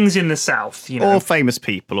things in the south, you know, or famous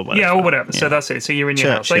people or whatever. Yeah, or whatever. Yeah. So that's it. So you're in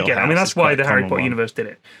your house. I get it. I mean, that's why the Harry Potter universe did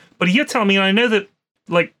it. But you're telling me, and I know that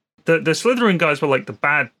like. The Slytherin guys were like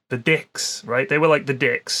the dicks, right? They were like the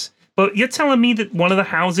dicks. But you're telling me that one of the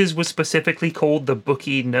houses was specifically called the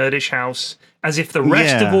booky nerdish house, as if the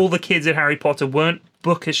rest of all the kids at Harry Potter weren't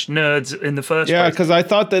bookish nerds in the first place. Yeah, because I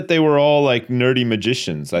thought that they were all like nerdy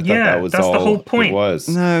magicians. I thought that was that's all the whole point. It was.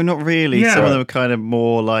 No, not really. Yeah. Some of them are kind of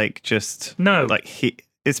more like just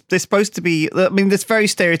they're supposed to be. I mean, it's very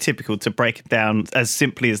stereotypical to break it down as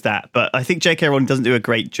simply as that. But I think J.K. Rowling doesn't do a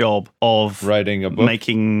great job of writing a book,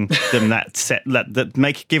 making them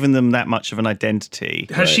giving them that much of an identity.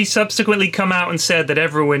 Has she subsequently come out and said that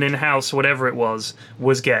everyone in house, whatever it was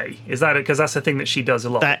gay? Is that it? Because that's a thing that she does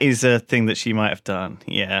a lot. That is a thing that she might have done.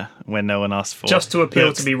 Yeah, when no one asked for, just to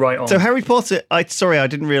appeal to be right on. So Harry Potter. I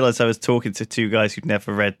didn't realize I was talking to two guys who'd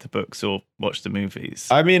never read the books or watched the movies.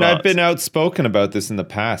 I mean, I've been outspoken about this in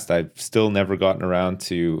the past. I've still never gotten around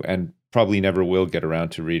to, and probably never will get around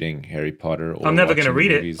to reading Harry Potter. Or I'm never going to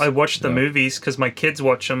read movies. it. I watch the movies because my kids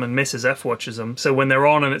watch them and Mrs. F watches them. So when they're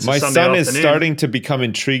on and it's a Sunday afternoon. My son is starting to become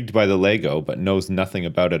intrigued by the Lego, but knows nothing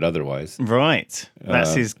about it otherwise. Right,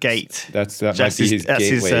 that's his gate. That might be his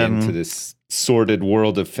gateway into this sordid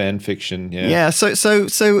world of fan fiction. Yeah. So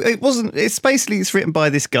it wasn't. It's written by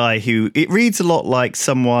this guy who it reads a lot like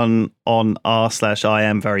someone on r/I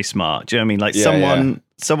am very smart. Do you know what I mean? Like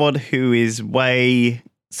someone who is way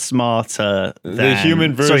smarter than the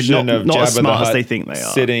human version of not Jabba as smart the Hutt, as they think they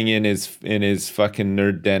are, sitting in his fucking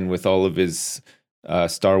nerd den with all of his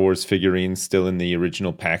Star Wars figurines still in the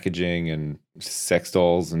original packaging and sex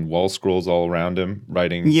dolls and wall scrolls all around him,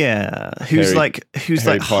 writing who's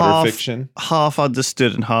Harry Potter fiction, half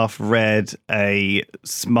understood and half read a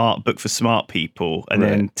smart book for smart people, and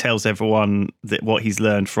then tells everyone that what he's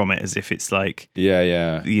learned from it as if it's like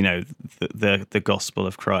the gospel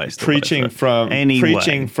of Christ, preaching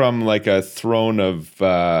from like a throne of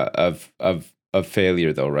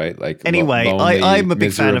failure, though, right? Like anyway, lonely, I'm a big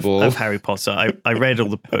miserable fan of Harry Potter. I read all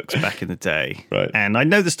the books back in the day, right? And I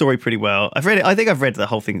know the story pretty well. I've read it. I think I've read the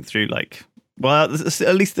whole thing through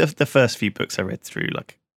at least the first few books I read through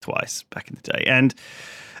like twice back in the day, and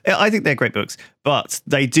I think they're great books. But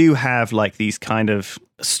they do have like these kind of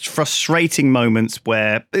frustrating moments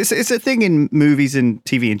where it's a thing in movies and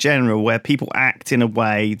TV in general where people act in a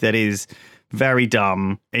way that is very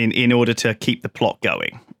dumb in order to keep the plot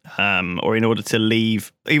going. Or in order to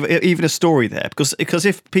leave even a story there, because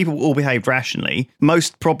if people all behaved rationally,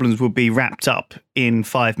 most problems would be wrapped up in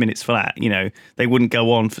 5 minutes flat. They wouldn't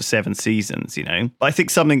go on for 7 seasons. I think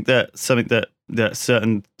something that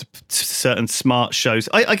certain smart shows.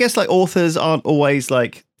 I guess like authors aren't always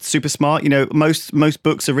like super smart. Most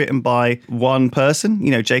books are written by one person.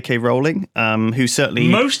 J.K. Rowling, who certainly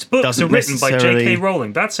most books are written by J.K.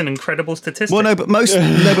 Rowling. That's an incredible statistic. Well, no, but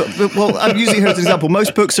I'm using her as an example.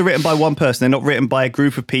 Most books are written by one person. They're not written by a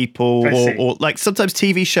group of people, or like sometimes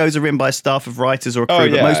TV shows are written by a staff of writers or a crew.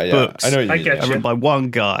 But most books are written by one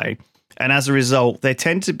guy. And as a result, they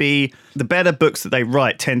tend to be the better books that they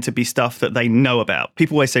write tend to be stuff that they know about.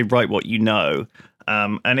 People always say, write what you know.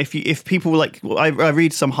 And if people like, I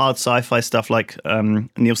read some hard sci-fi stuff like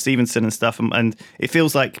Neil Stephenson and stuff, and it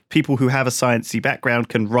feels like people who have a sciencey background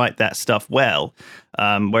can write that stuff well.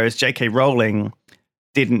 Whereas J.K. Rowling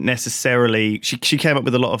didn't necessarily. She came up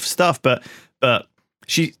with a lot of stuff, but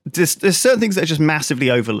there's certain things that are just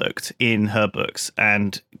massively overlooked in her books,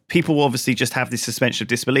 and people obviously just have this suspension of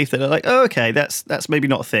disbelief that are like, oh, okay, that's maybe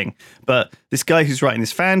not a thing. But this guy who's writing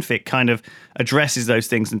this fanfic kind of addresses those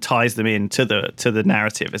things and ties them into the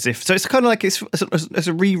narrative as if. So it's kind of like it's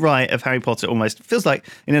a rewrite of Harry Potter almost. It feels like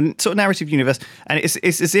in a sort of narrative universe, and it's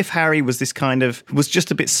as if Harry was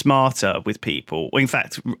just a bit smarter with people. Or in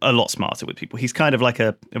fact, a lot smarter with people. He's kind of like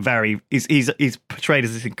he's portrayed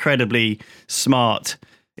as this incredibly smart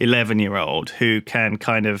 11-year-old who can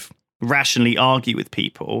kind of rationally argue with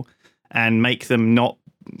people and make them not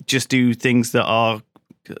just do things that are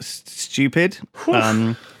stupid.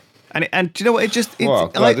 And do you know what?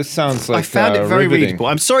 This sounds like I found it very riveting. readable.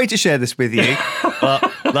 I'm sorry to share this with you,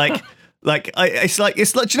 but it's like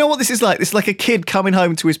do you know what this is like? It's like a kid coming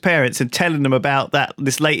home to his parents and telling them about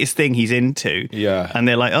this latest thing he's into. Yeah, and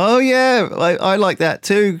they're like, "Oh yeah, I like that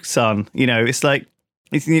too, son." It's like.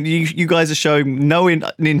 You guys are showing no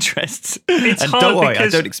interest. It's and hard don't worry,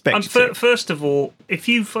 because I don't expect you to. First of all, if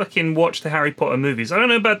you fucking watch the Harry Potter movies, I don't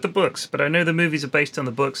know about the books, but I know the movies are based on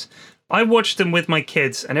the books. I watched them with my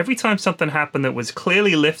kids, and every time something happened that was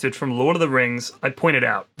clearly lifted from Lord of the Rings, I pointed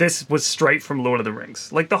out, this was straight from Lord of the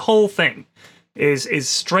Rings. Like, the whole thing is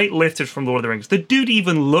straight lifted from Lord of the Rings. The dude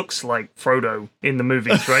even looks like Frodo in the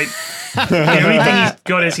movies, right? The only thing he's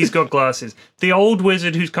got is he's got glasses. The old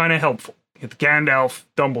wizard who's kind of helpful. Gandalf,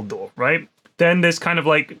 Dumbledore, right? Then there's kind of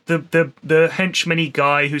like the henchman-y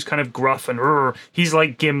guy who's kind of gruff and he's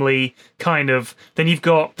like Gimli, kind of. Then you've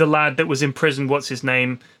got the lad that was in prison. What's his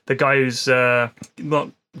name? The guy who's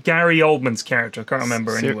Gary Oldman's character. I can't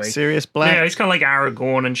remember anyway. Sirius Black. Yeah, he's kind of like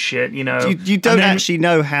Aragorn and shit. You don't actually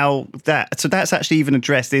know how that. So that's actually even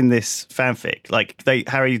addressed in this fanfic. Like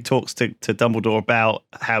Harry talks to Dumbledore about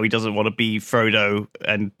how he doesn't want to be Frodo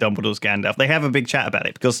and Dumbledore's Gandalf. They have a big chat about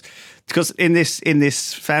it because in this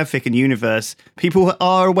fanfic and universe, people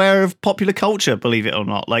are aware of popular culture. Believe it or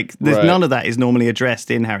not, like none of that is normally addressed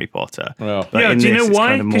in Harry Potter. Well, yeah. Do you know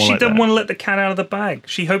why? Because she didn't want to let the cat out of the bag.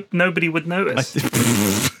 She hoped nobody would notice.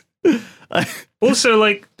 Also,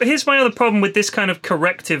 like, here's my other problem with this kind of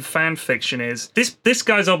corrective fan fiction is this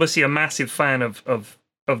guy's obviously a massive fan of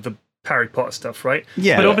the Harry Potter stuff, right?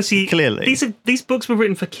 Yeah, but obviously, clearly, these books were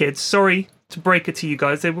written for kids. Sorry to break it to you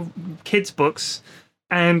guys, they were kids' books.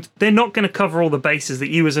 and they're not going to cover all the bases that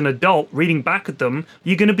you as an adult reading back at them,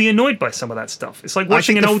 you're going to be annoyed by some of that stuff. It's like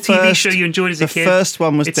watching an old TV show you enjoyed as a kid. The first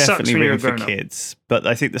one was definitely written for kids, but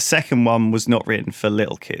I think the second one was not written for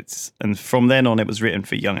little kids. And from then on, it was written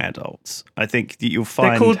for young adults. I think that you'll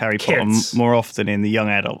find Harry Potter more often in the young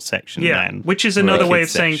adult section than which is another way of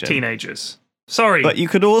saying teenagers. Sorry. But you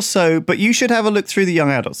could also, but you should have a look through the young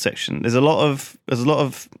adult section. There's a lot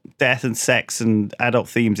of death and sex and adult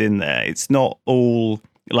themes in there. It's not all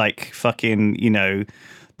like fucking,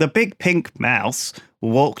 the big pink mouse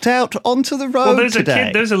walked out onto the road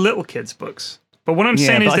today. Those are little kids' books. But what I'm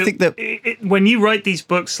saying is that when you write these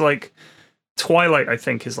books, like Twilight, I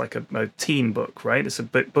think, is like a teen book, right? It's a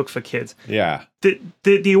book for kids. Yeah.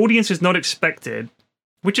 The audience is not expected,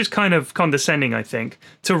 which is kind of condescending, I think,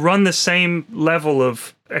 to run the same level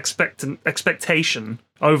of expectation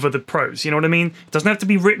over the prose. You know what I mean? It doesn't have to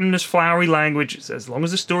be written as flowery language, as long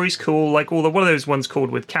as the story's cool, like what are those ones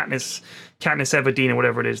called with Katniss Everdeen or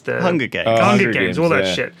whatever it is? The Hunger Games. Hunger Games, all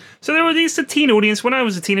that shit. So there were these a teen audience. When I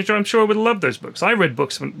was a teenager, I'm sure I would have loved those books. I read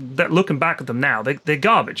books that, looking back at them now, they're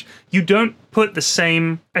garbage. You don't put the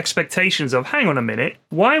same expectations of, hang on a minute,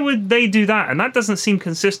 why would they do that? And that doesn't seem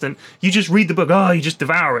consistent. You just read the book, you just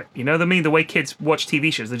devour it. You know what I mean? The way kids watch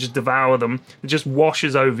TV shows, they just devour them. It just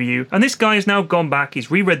washes over you. And this guy has now gone back,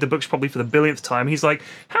 he's reread the books probably for the billionth time. He's like,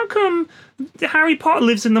 how come Harry Potter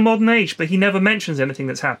lives in the modern age, but he never mentions anything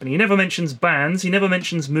that's happening? He never mentions bands, he never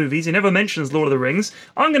mentions movies, he never mentions Lord of the Rings.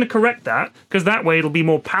 I'm going to correct that, because that way it'll be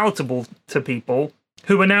more palatable to people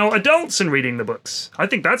who are now adults and reading the books. I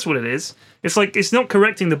think that's what it is. It's like, it's not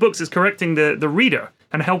correcting the books, it's correcting the reader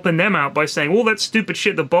and helping them out by saying, all that stupid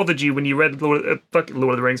shit that bothered you when you read Lord of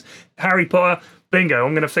the Rings, Harry Potter, bingo,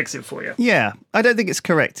 I'm going to fix it for you. Yeah, I don't think it's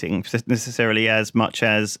correcting necessarily as much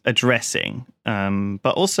as addressing.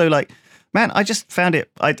 But also, like, man, I just found it,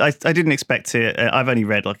 I didn't expect to, I've only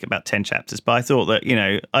read like about 10 chapters, but I thought that,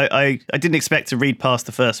 I didn't expect to read past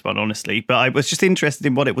the first one, honestly, but I was just interested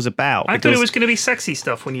in what it was about. I thought it was going to be sexy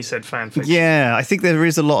stuff when you said fanfiction. Yeah, I think there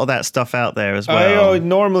is a lot of that stuff out there as well. I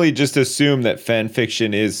normally just assume that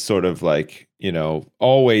fanfiction is sort of like,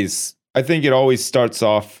 always, I think it always starts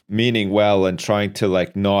off meaning well and trying to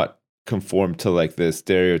like not conform to like the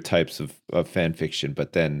stereotypes of fan fiction,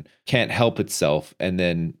 but then can't help itself and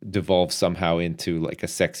then devolve somehow into like a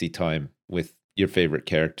sexy time with your favorite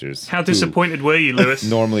characters. How disappointed were you, Lewis?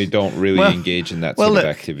 Normally don't really engage in that sort of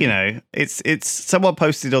activity. It's someone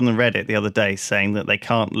posted on the Reddit the other day saying that they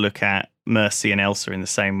can't look at Mercy and Elsa in the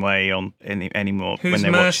same way anymore. Who's when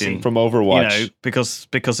they're Mercy? watching From Overwatch.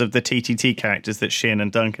 Because of the TTT characters that Shin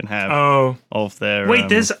and Duncan have. Of their wait,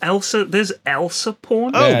 there's Elsa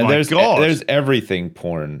porn? Oh my god, there's everything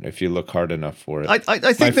porn if you look hard enough for it. I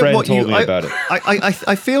think my that friend told me about it.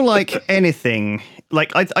 I feel like anything.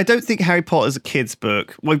 Like, I don't think Harry Potter is a kid's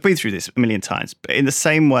book. We've been through this a million times, but in the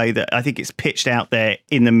same way that I think it's pitched out there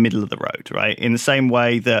in the middle of the road, right? In the same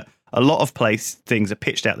way that a lot of things are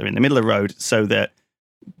pitched out there in the middle of the road so that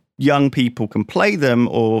young people can play them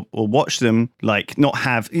or watch them, like not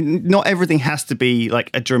everything has to be like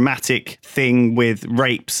a dramatic thing with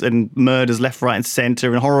rapes and murders left, right and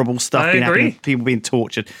center and horrible stuff happening, people being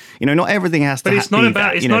tortured. Not everything has to be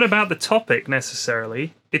that. It's not about the topic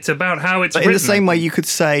necessarily. It's about how it's written. In the same way, you could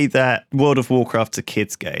say that World of Warcraft's a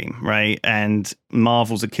kid's game, right? And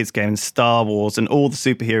Marvel's a kid's game, and Star Wars and all the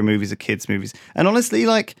superhero movies are kids' movies. And honestly,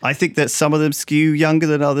 like, I think that some of them skew younger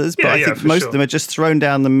than others, but I think most of them are just thrown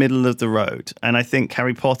down the middle of the road. And I think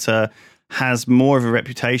Harry Potter has more of a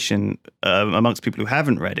reputation amongst people who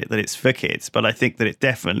haven't read it that it's for kids, but I think that it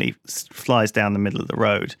definitely flies down the middle of the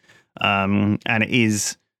road. And it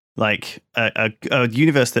is like a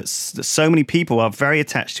universe that so many people are very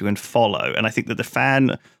attached to and follow. And I think that the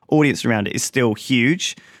fan audience around it is still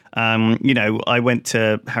huge. I went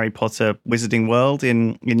to Harry Potter Wizarding World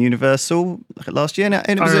in Universal last year,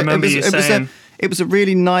 and it was a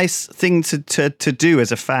really nice thing to do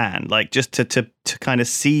as a fan, like just to kind of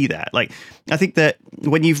see that. Like, I think that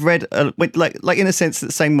when you've read, like in a sense,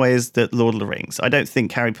 the same way as the Lord of the Rings, I don't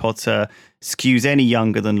think Harry Potter skews any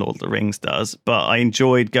younger than Lord of the Rings does, but I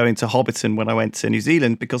enjoyed going to Hobbiton when I went to New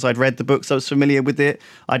Zealand because I'd read the books, I was familiar with it,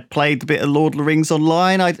 I'd played a bit of Lord of the Rings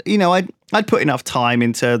online, I'd put enough time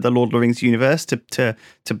into the Lord of the Rings universe to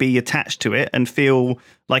be attached to it and feel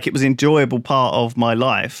like it was an enjoyable part of my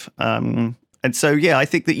life. And so, yeah, I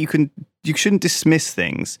think that you shouldn't dismiss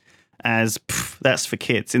things as that's for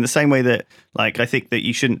kids in the same way that, like, I think that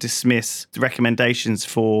you shouldn't dismiss the recommendations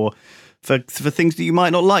for for things that you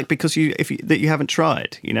might not like because you haven't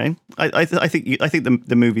tried. You know, I think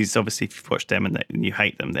the movies, obviously, if you've watched them and you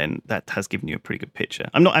hate them, then that has given you a pretty good picture.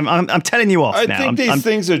 I'm telling you off now. I think these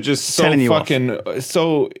things are just so fucking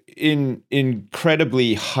so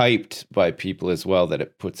incredibly hyped by people as well that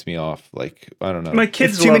it puts me off. Like, I don't know. My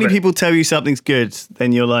kids if too many people tell you something's good,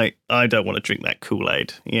 then you're like, I don't want to drink that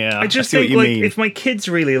Kool-Aid. Yeah, I just think, like, if my kids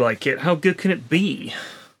really like it, how good can it be?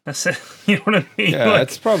 That's it. You know what I mean? Yeah,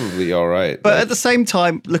 it's probably all right. But at the same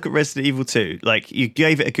time, look at Resident Evil 2. Like, you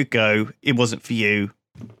gave it a good go. It wasn't for you.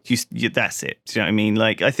 That's it. Do you know what I mean?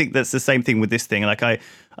 Like, I think that's the same thing with this thing. Like,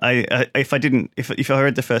 if I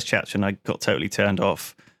read the first chapter and I got totally turned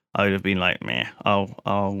off, I would have been like, meh.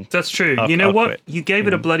 That's true. You know what? Quit. You gave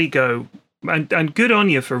it a bloody go. And good on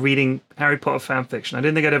you for reading Harry Potter fan fiction. I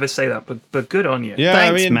didn't think I'd ever say that, but good on you. Yeah,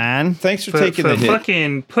 thanks, man. Thanks for taking the hit.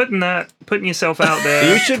 Fucking putting yourself out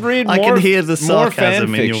there. You should read more. I can hear the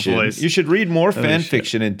sarcasm in your voice. You should read more fan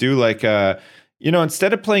fiction and do like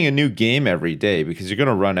instead of playing a new game every day, because you're going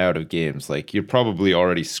to run out of games. Like, you're probably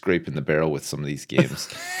already scraping the barrel with some of these games.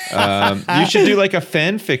 You should do like a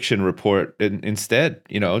fan fiction report instead.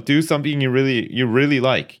 You know, do something you really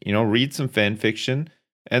like. You know, read some fan fiction.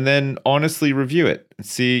 And then honestly review it and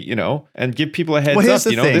see, and give people a heads up.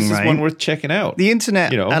 This is one worth checking out. The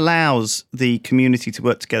internet allows the community to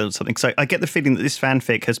work together on something. So I get the feeling that this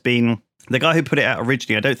fanfic has been, the guy who put it out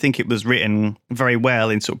originally, I don't think it was written very well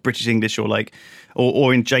in sort of British English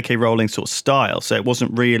or in J.K. Rowling sort of style. So it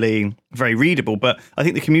wasn't really very readable. But I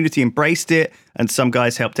think the community embraced it, and some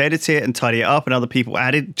guys helped edit it and tidy it up, and other people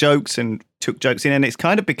added jokes and took jokes in. And it's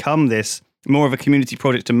kind of become this more of a community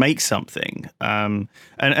project to make something. And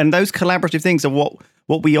those collaborative things are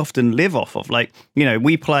what we often live off of. Like,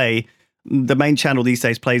 we play, the main channel these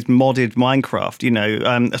days plays modded Minecraft,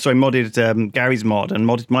 modded Gary's Mod and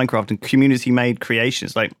modded Minecraft and community-made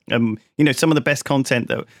creations. Like, some of the best content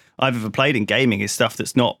that I've ever played in gaming is stuff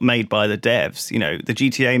that's not made by the devs. The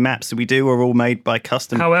GTA maps that we do are all made by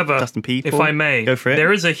custom people. If I may, go for it.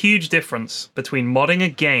 There is a huge difference between modding a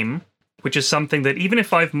game, which is something that even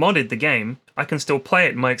if I've modded the game, I can still play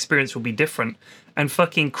it and my experience will be different, and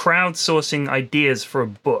fucking crowdsourcing ideas for a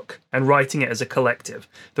book and writing it as a collective.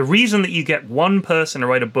 The reason that you get one person to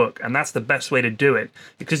write a book, and that's the best way to do it,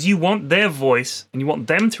 because you want their voice and you want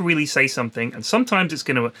them to really say something, and sometimes it's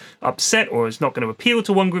going to upset or it's not going to appeal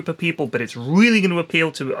to one group of people, but it's really going to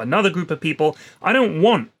appeal to another group of people. I don't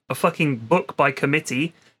want a fucking book by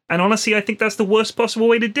committee. And honestly, I think that's the worst possible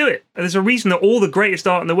way to do it. There's a reason that all the greatest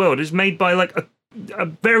art in the world is made by like a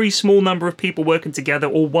very small number of people working together,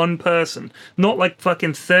 or one person. Not like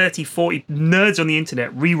fucking 30, 40 nerds on the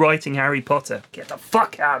internet rewriting Harry Potter. Get the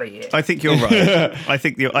fuck out of here. I think you're right. I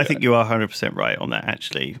think you are 100% right on that,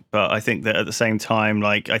 actually. But I think that at the same time,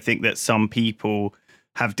 like, I think that some people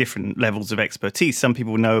have different levels of expertise. Some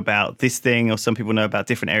people know about this thing, or some people know about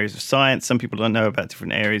different areas of science. Some people don't know about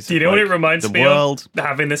different areas. Do you know what it reminds me of?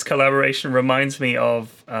 Having this collaboration reminds me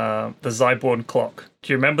of the Zyborn clock.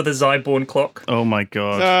 Do you remember the Zyborn clock? Oh my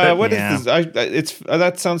god! What is this?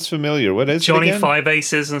 That sounds familiar. What is Johnny it again? Five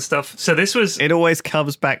Aces and stuff? So this was. It always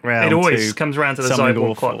comes back round. It always comes around to the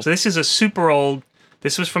Zyborn clock. So this is a super old.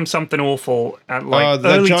 This was from Something Awful at like early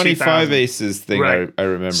 2000s. The Johnny Five Aces thing, right. I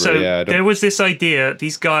remember. So yeah, there was this idea,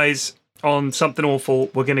 these guys on Something Awful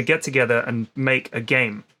were going to get together and make a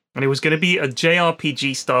game. And it was going to be a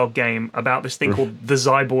JRPG-style game about this thing called the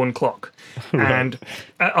Zyborn clock. Right. And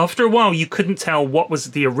after a while, you couldn't tell what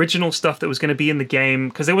was the original stuff that was going to be in the game,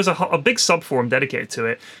 because there was a big subforum dedicated to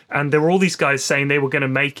it. And there were all these guys saying they were going to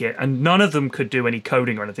make it, and none of them could do any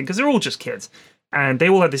coding or anything, because they're all just kids. And they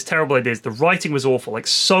all had these terrible ideas. The writing was awful, like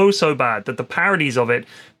so bad that the parodies of it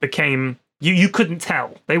became... You couldn't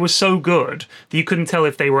tell. They were so good that you couldn't tell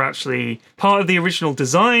if they were actually part of the original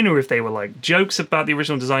design or if they were like jokes about the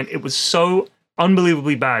original design. It was so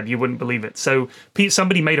unbelievably bad, you wouldn't believe it. So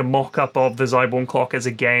somebody made a mock-up of the Zyborn clock as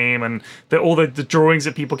a game, and all the drawings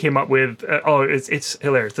that people came up with. It's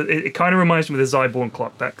hilarious. It kind of reminds me of the Zyborn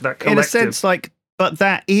clock, that collective. In a sense, like... But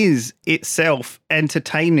that is itself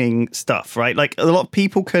entertaining stuff, right? Like, a lot of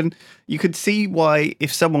people you could see why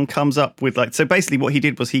if someone comes up with like, so basically what he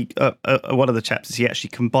did was one of the chapters, he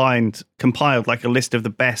actually compiled like a list of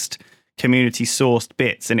the best community sourced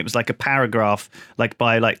bits, and it was like a paragraph like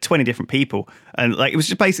by like 20 different people, and like it was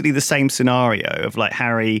just basically the same scenario of like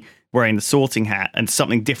Harry wearing the sorting hat and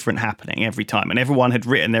something different happening every time, and everyone had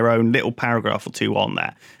written their own little paragraph or two on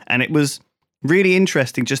that, and it was really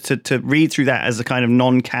interesting just to read through that as a kind of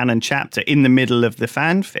non-canon chapter in the middle of the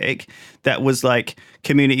fanfic that was like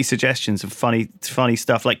community suggestions of funny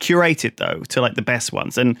stuff, like curated though to like the best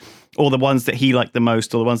ones and or the ones that he liked the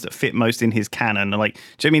most or the ones that fit most in his canon. And like, do you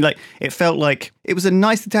know what I mean? Like it felt like it was a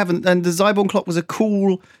nice thing to have, and the Zyborn clock was a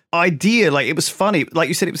cool idea. Like it was funny, like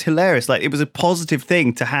you said, it was hilarious. Like it was a positive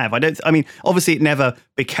thing to have. I mean obviously it never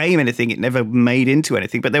became anything, it never made into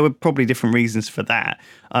anything, but there were probably different reasons for that.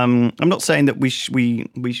 I'm not saying that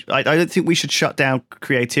I don't think we should shut down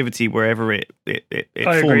creativity wherever it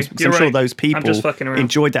forms, because I'm sure those people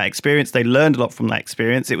enjoyed that experience. They learned a lot from that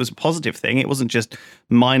experience. It was a positive thing. It wasn't just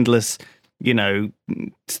mindless,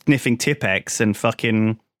 sniffing Tipex and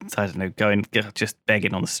fucking, I don't know, just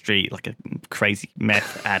begging on the street like a crazy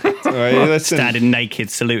meth addict. Right, standing naked,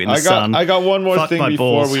 saluting the sun. I got one more thing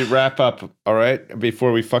before we wrap up, all right?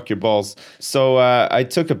 Before we fuck your balls. So I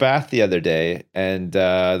took a bath the other day, and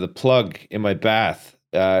the plug in my bath,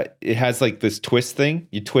 it has like this twist thing.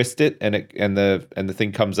 You twist it, and the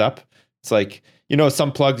thing comes up. It's like,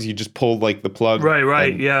 some plugs you just pull like the plug.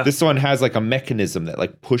 Right, yeah. This one has like a mechanism that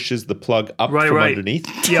like pushes the plug up from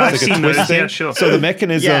underneath. Yeah, I've seen those. Yeah, sure. So the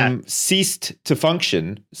mechanism ceased to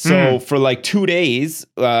function. So for like 2 days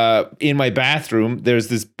in my bathroom, there's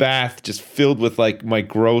this bath just filled with like my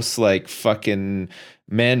gross like fucking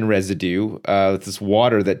men residue, with this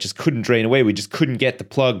water that just couldn't drain away. We just couldn't get the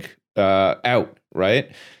plug out,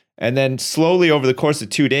 right? And then slowly over the course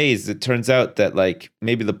of 2 days, it turns out that like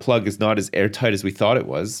maybe the plug is not as airtight as we thought it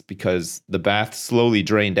was, because the bath slowly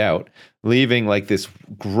drained out, leaving like this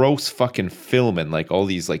gross fucking film and like all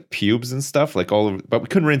these like pubes and stuff, but we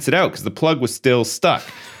couldn't rinse it out because the plug was still stuck,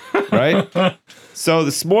 right? So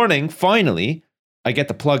this morning, finally, I get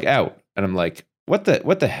the plug out and I'm like, what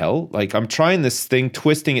the hell? Like I'm trying this thing,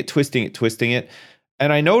 twisting it.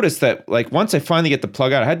 And I noticed that like once I finally get the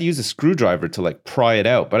plug out, I had to use a screwdriver to like pry it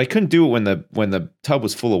out, but I couldn't do it when the tub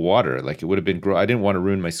was full of water. Like it would have been I didn't want to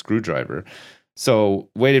ruin my screwdriver. So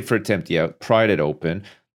waited for it to empty out, pried it open.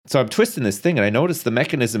 So I'm twisting this thing and I noticed the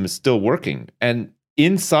mechanism is still working. And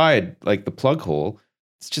inside like the plug hole,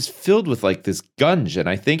 it's just filled with like this gunge. And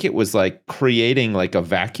I think it was like creating like a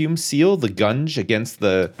vacuum seal, the gunge against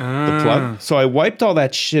the plug. So I wiped all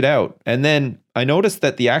that shit out. And then I noticed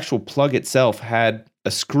that the actual plug itself had a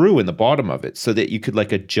screw in the bottom of it so that you could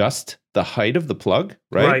like adjust the height of the plug,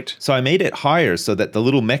 right? So I made it higher so that the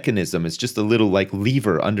little mechanism is just a little like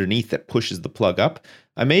lever underneath that pushes the plug up.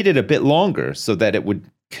 I made it a bit longer so that it would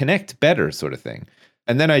connect better, sort of thing.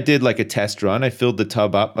 And then I did like a test run. I filled the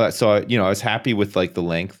tub up. So I was happy with like the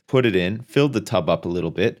length, put it in, filled the tub up a little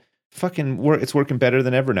bit. It's working better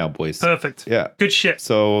than ever now, boys. Perfect. Yeah. Good shit.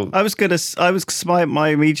 So my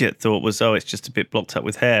immediate thought was, it's just a bit blocked up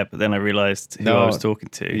with hair, but then I realized who I was talking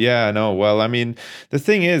to. Yeah, no. Well, I mean, the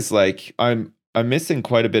thing is, like, I'm missing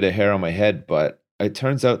quite a bit of hair on my head, but it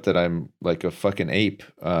turns out that I'm like a fucking ape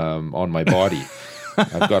on my body.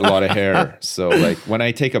 I've got a lot of hair, so like when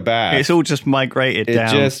I take a bath, it's all just migrated down.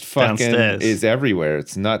 It just fucking downstairs. Is everywhere.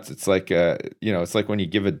 It's nuts. It's like it's like when you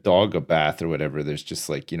give a dog a bath or whatever. There's just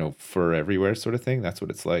like fur everywhere, sort of thing. That's what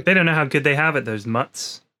it's like. They don't know how good they have it. Those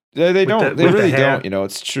mutts. They don't. They really don't.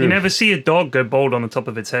 It's true. You never see a dog go bald on the top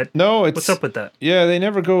of its head. No, what's up with that? Yeah, they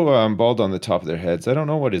never go bald on the top of their heads. I don't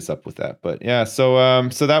know what is up with that, but yeah. So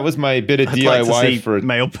that was my bit of DIY like to see for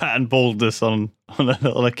male pattern baldness on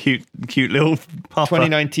a cute little puffer.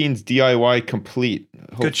 2019's DIY complete.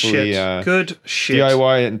 Hopefully, Good shit.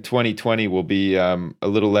 DIY in 2020 will be a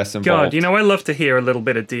little less involved. God, I love to hear a little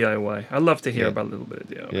bit of DIY. I love to hear about a little bit of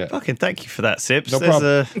DIY. Yeah. Fucking thank you for that, Sips. No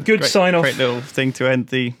problem. A good sign off. Great little thing to end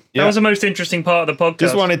the. That was the most interesting part of the podcast.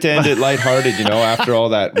 Just wanted to end it lighthearted, after all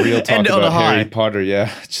that real talk about Harry Potter.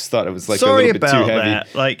 Yeah, just thought it was like a little bit too heavy.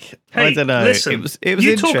 That. Like, hey, I don't know. Listen, it was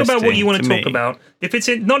you talk about what you want to talk me. about. If it's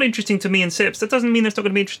not interesting to me and Sips, that doesn't mean it's not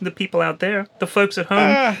going to be interesting to people out there. The folks at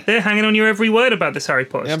home, they're hanging on your every word about this Harry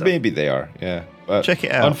Potter stuff. Maybe they are, yeah. But check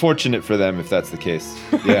it out. Unfortunate for them if that's the case.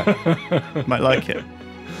 Yeah. Might like it.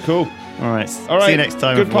 Cool. All right. See you next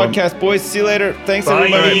time. Good everyone. podcast, boys. See you later. Thanks, Bye.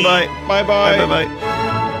 everybody. Bye. Bye-bye. Bye-bye.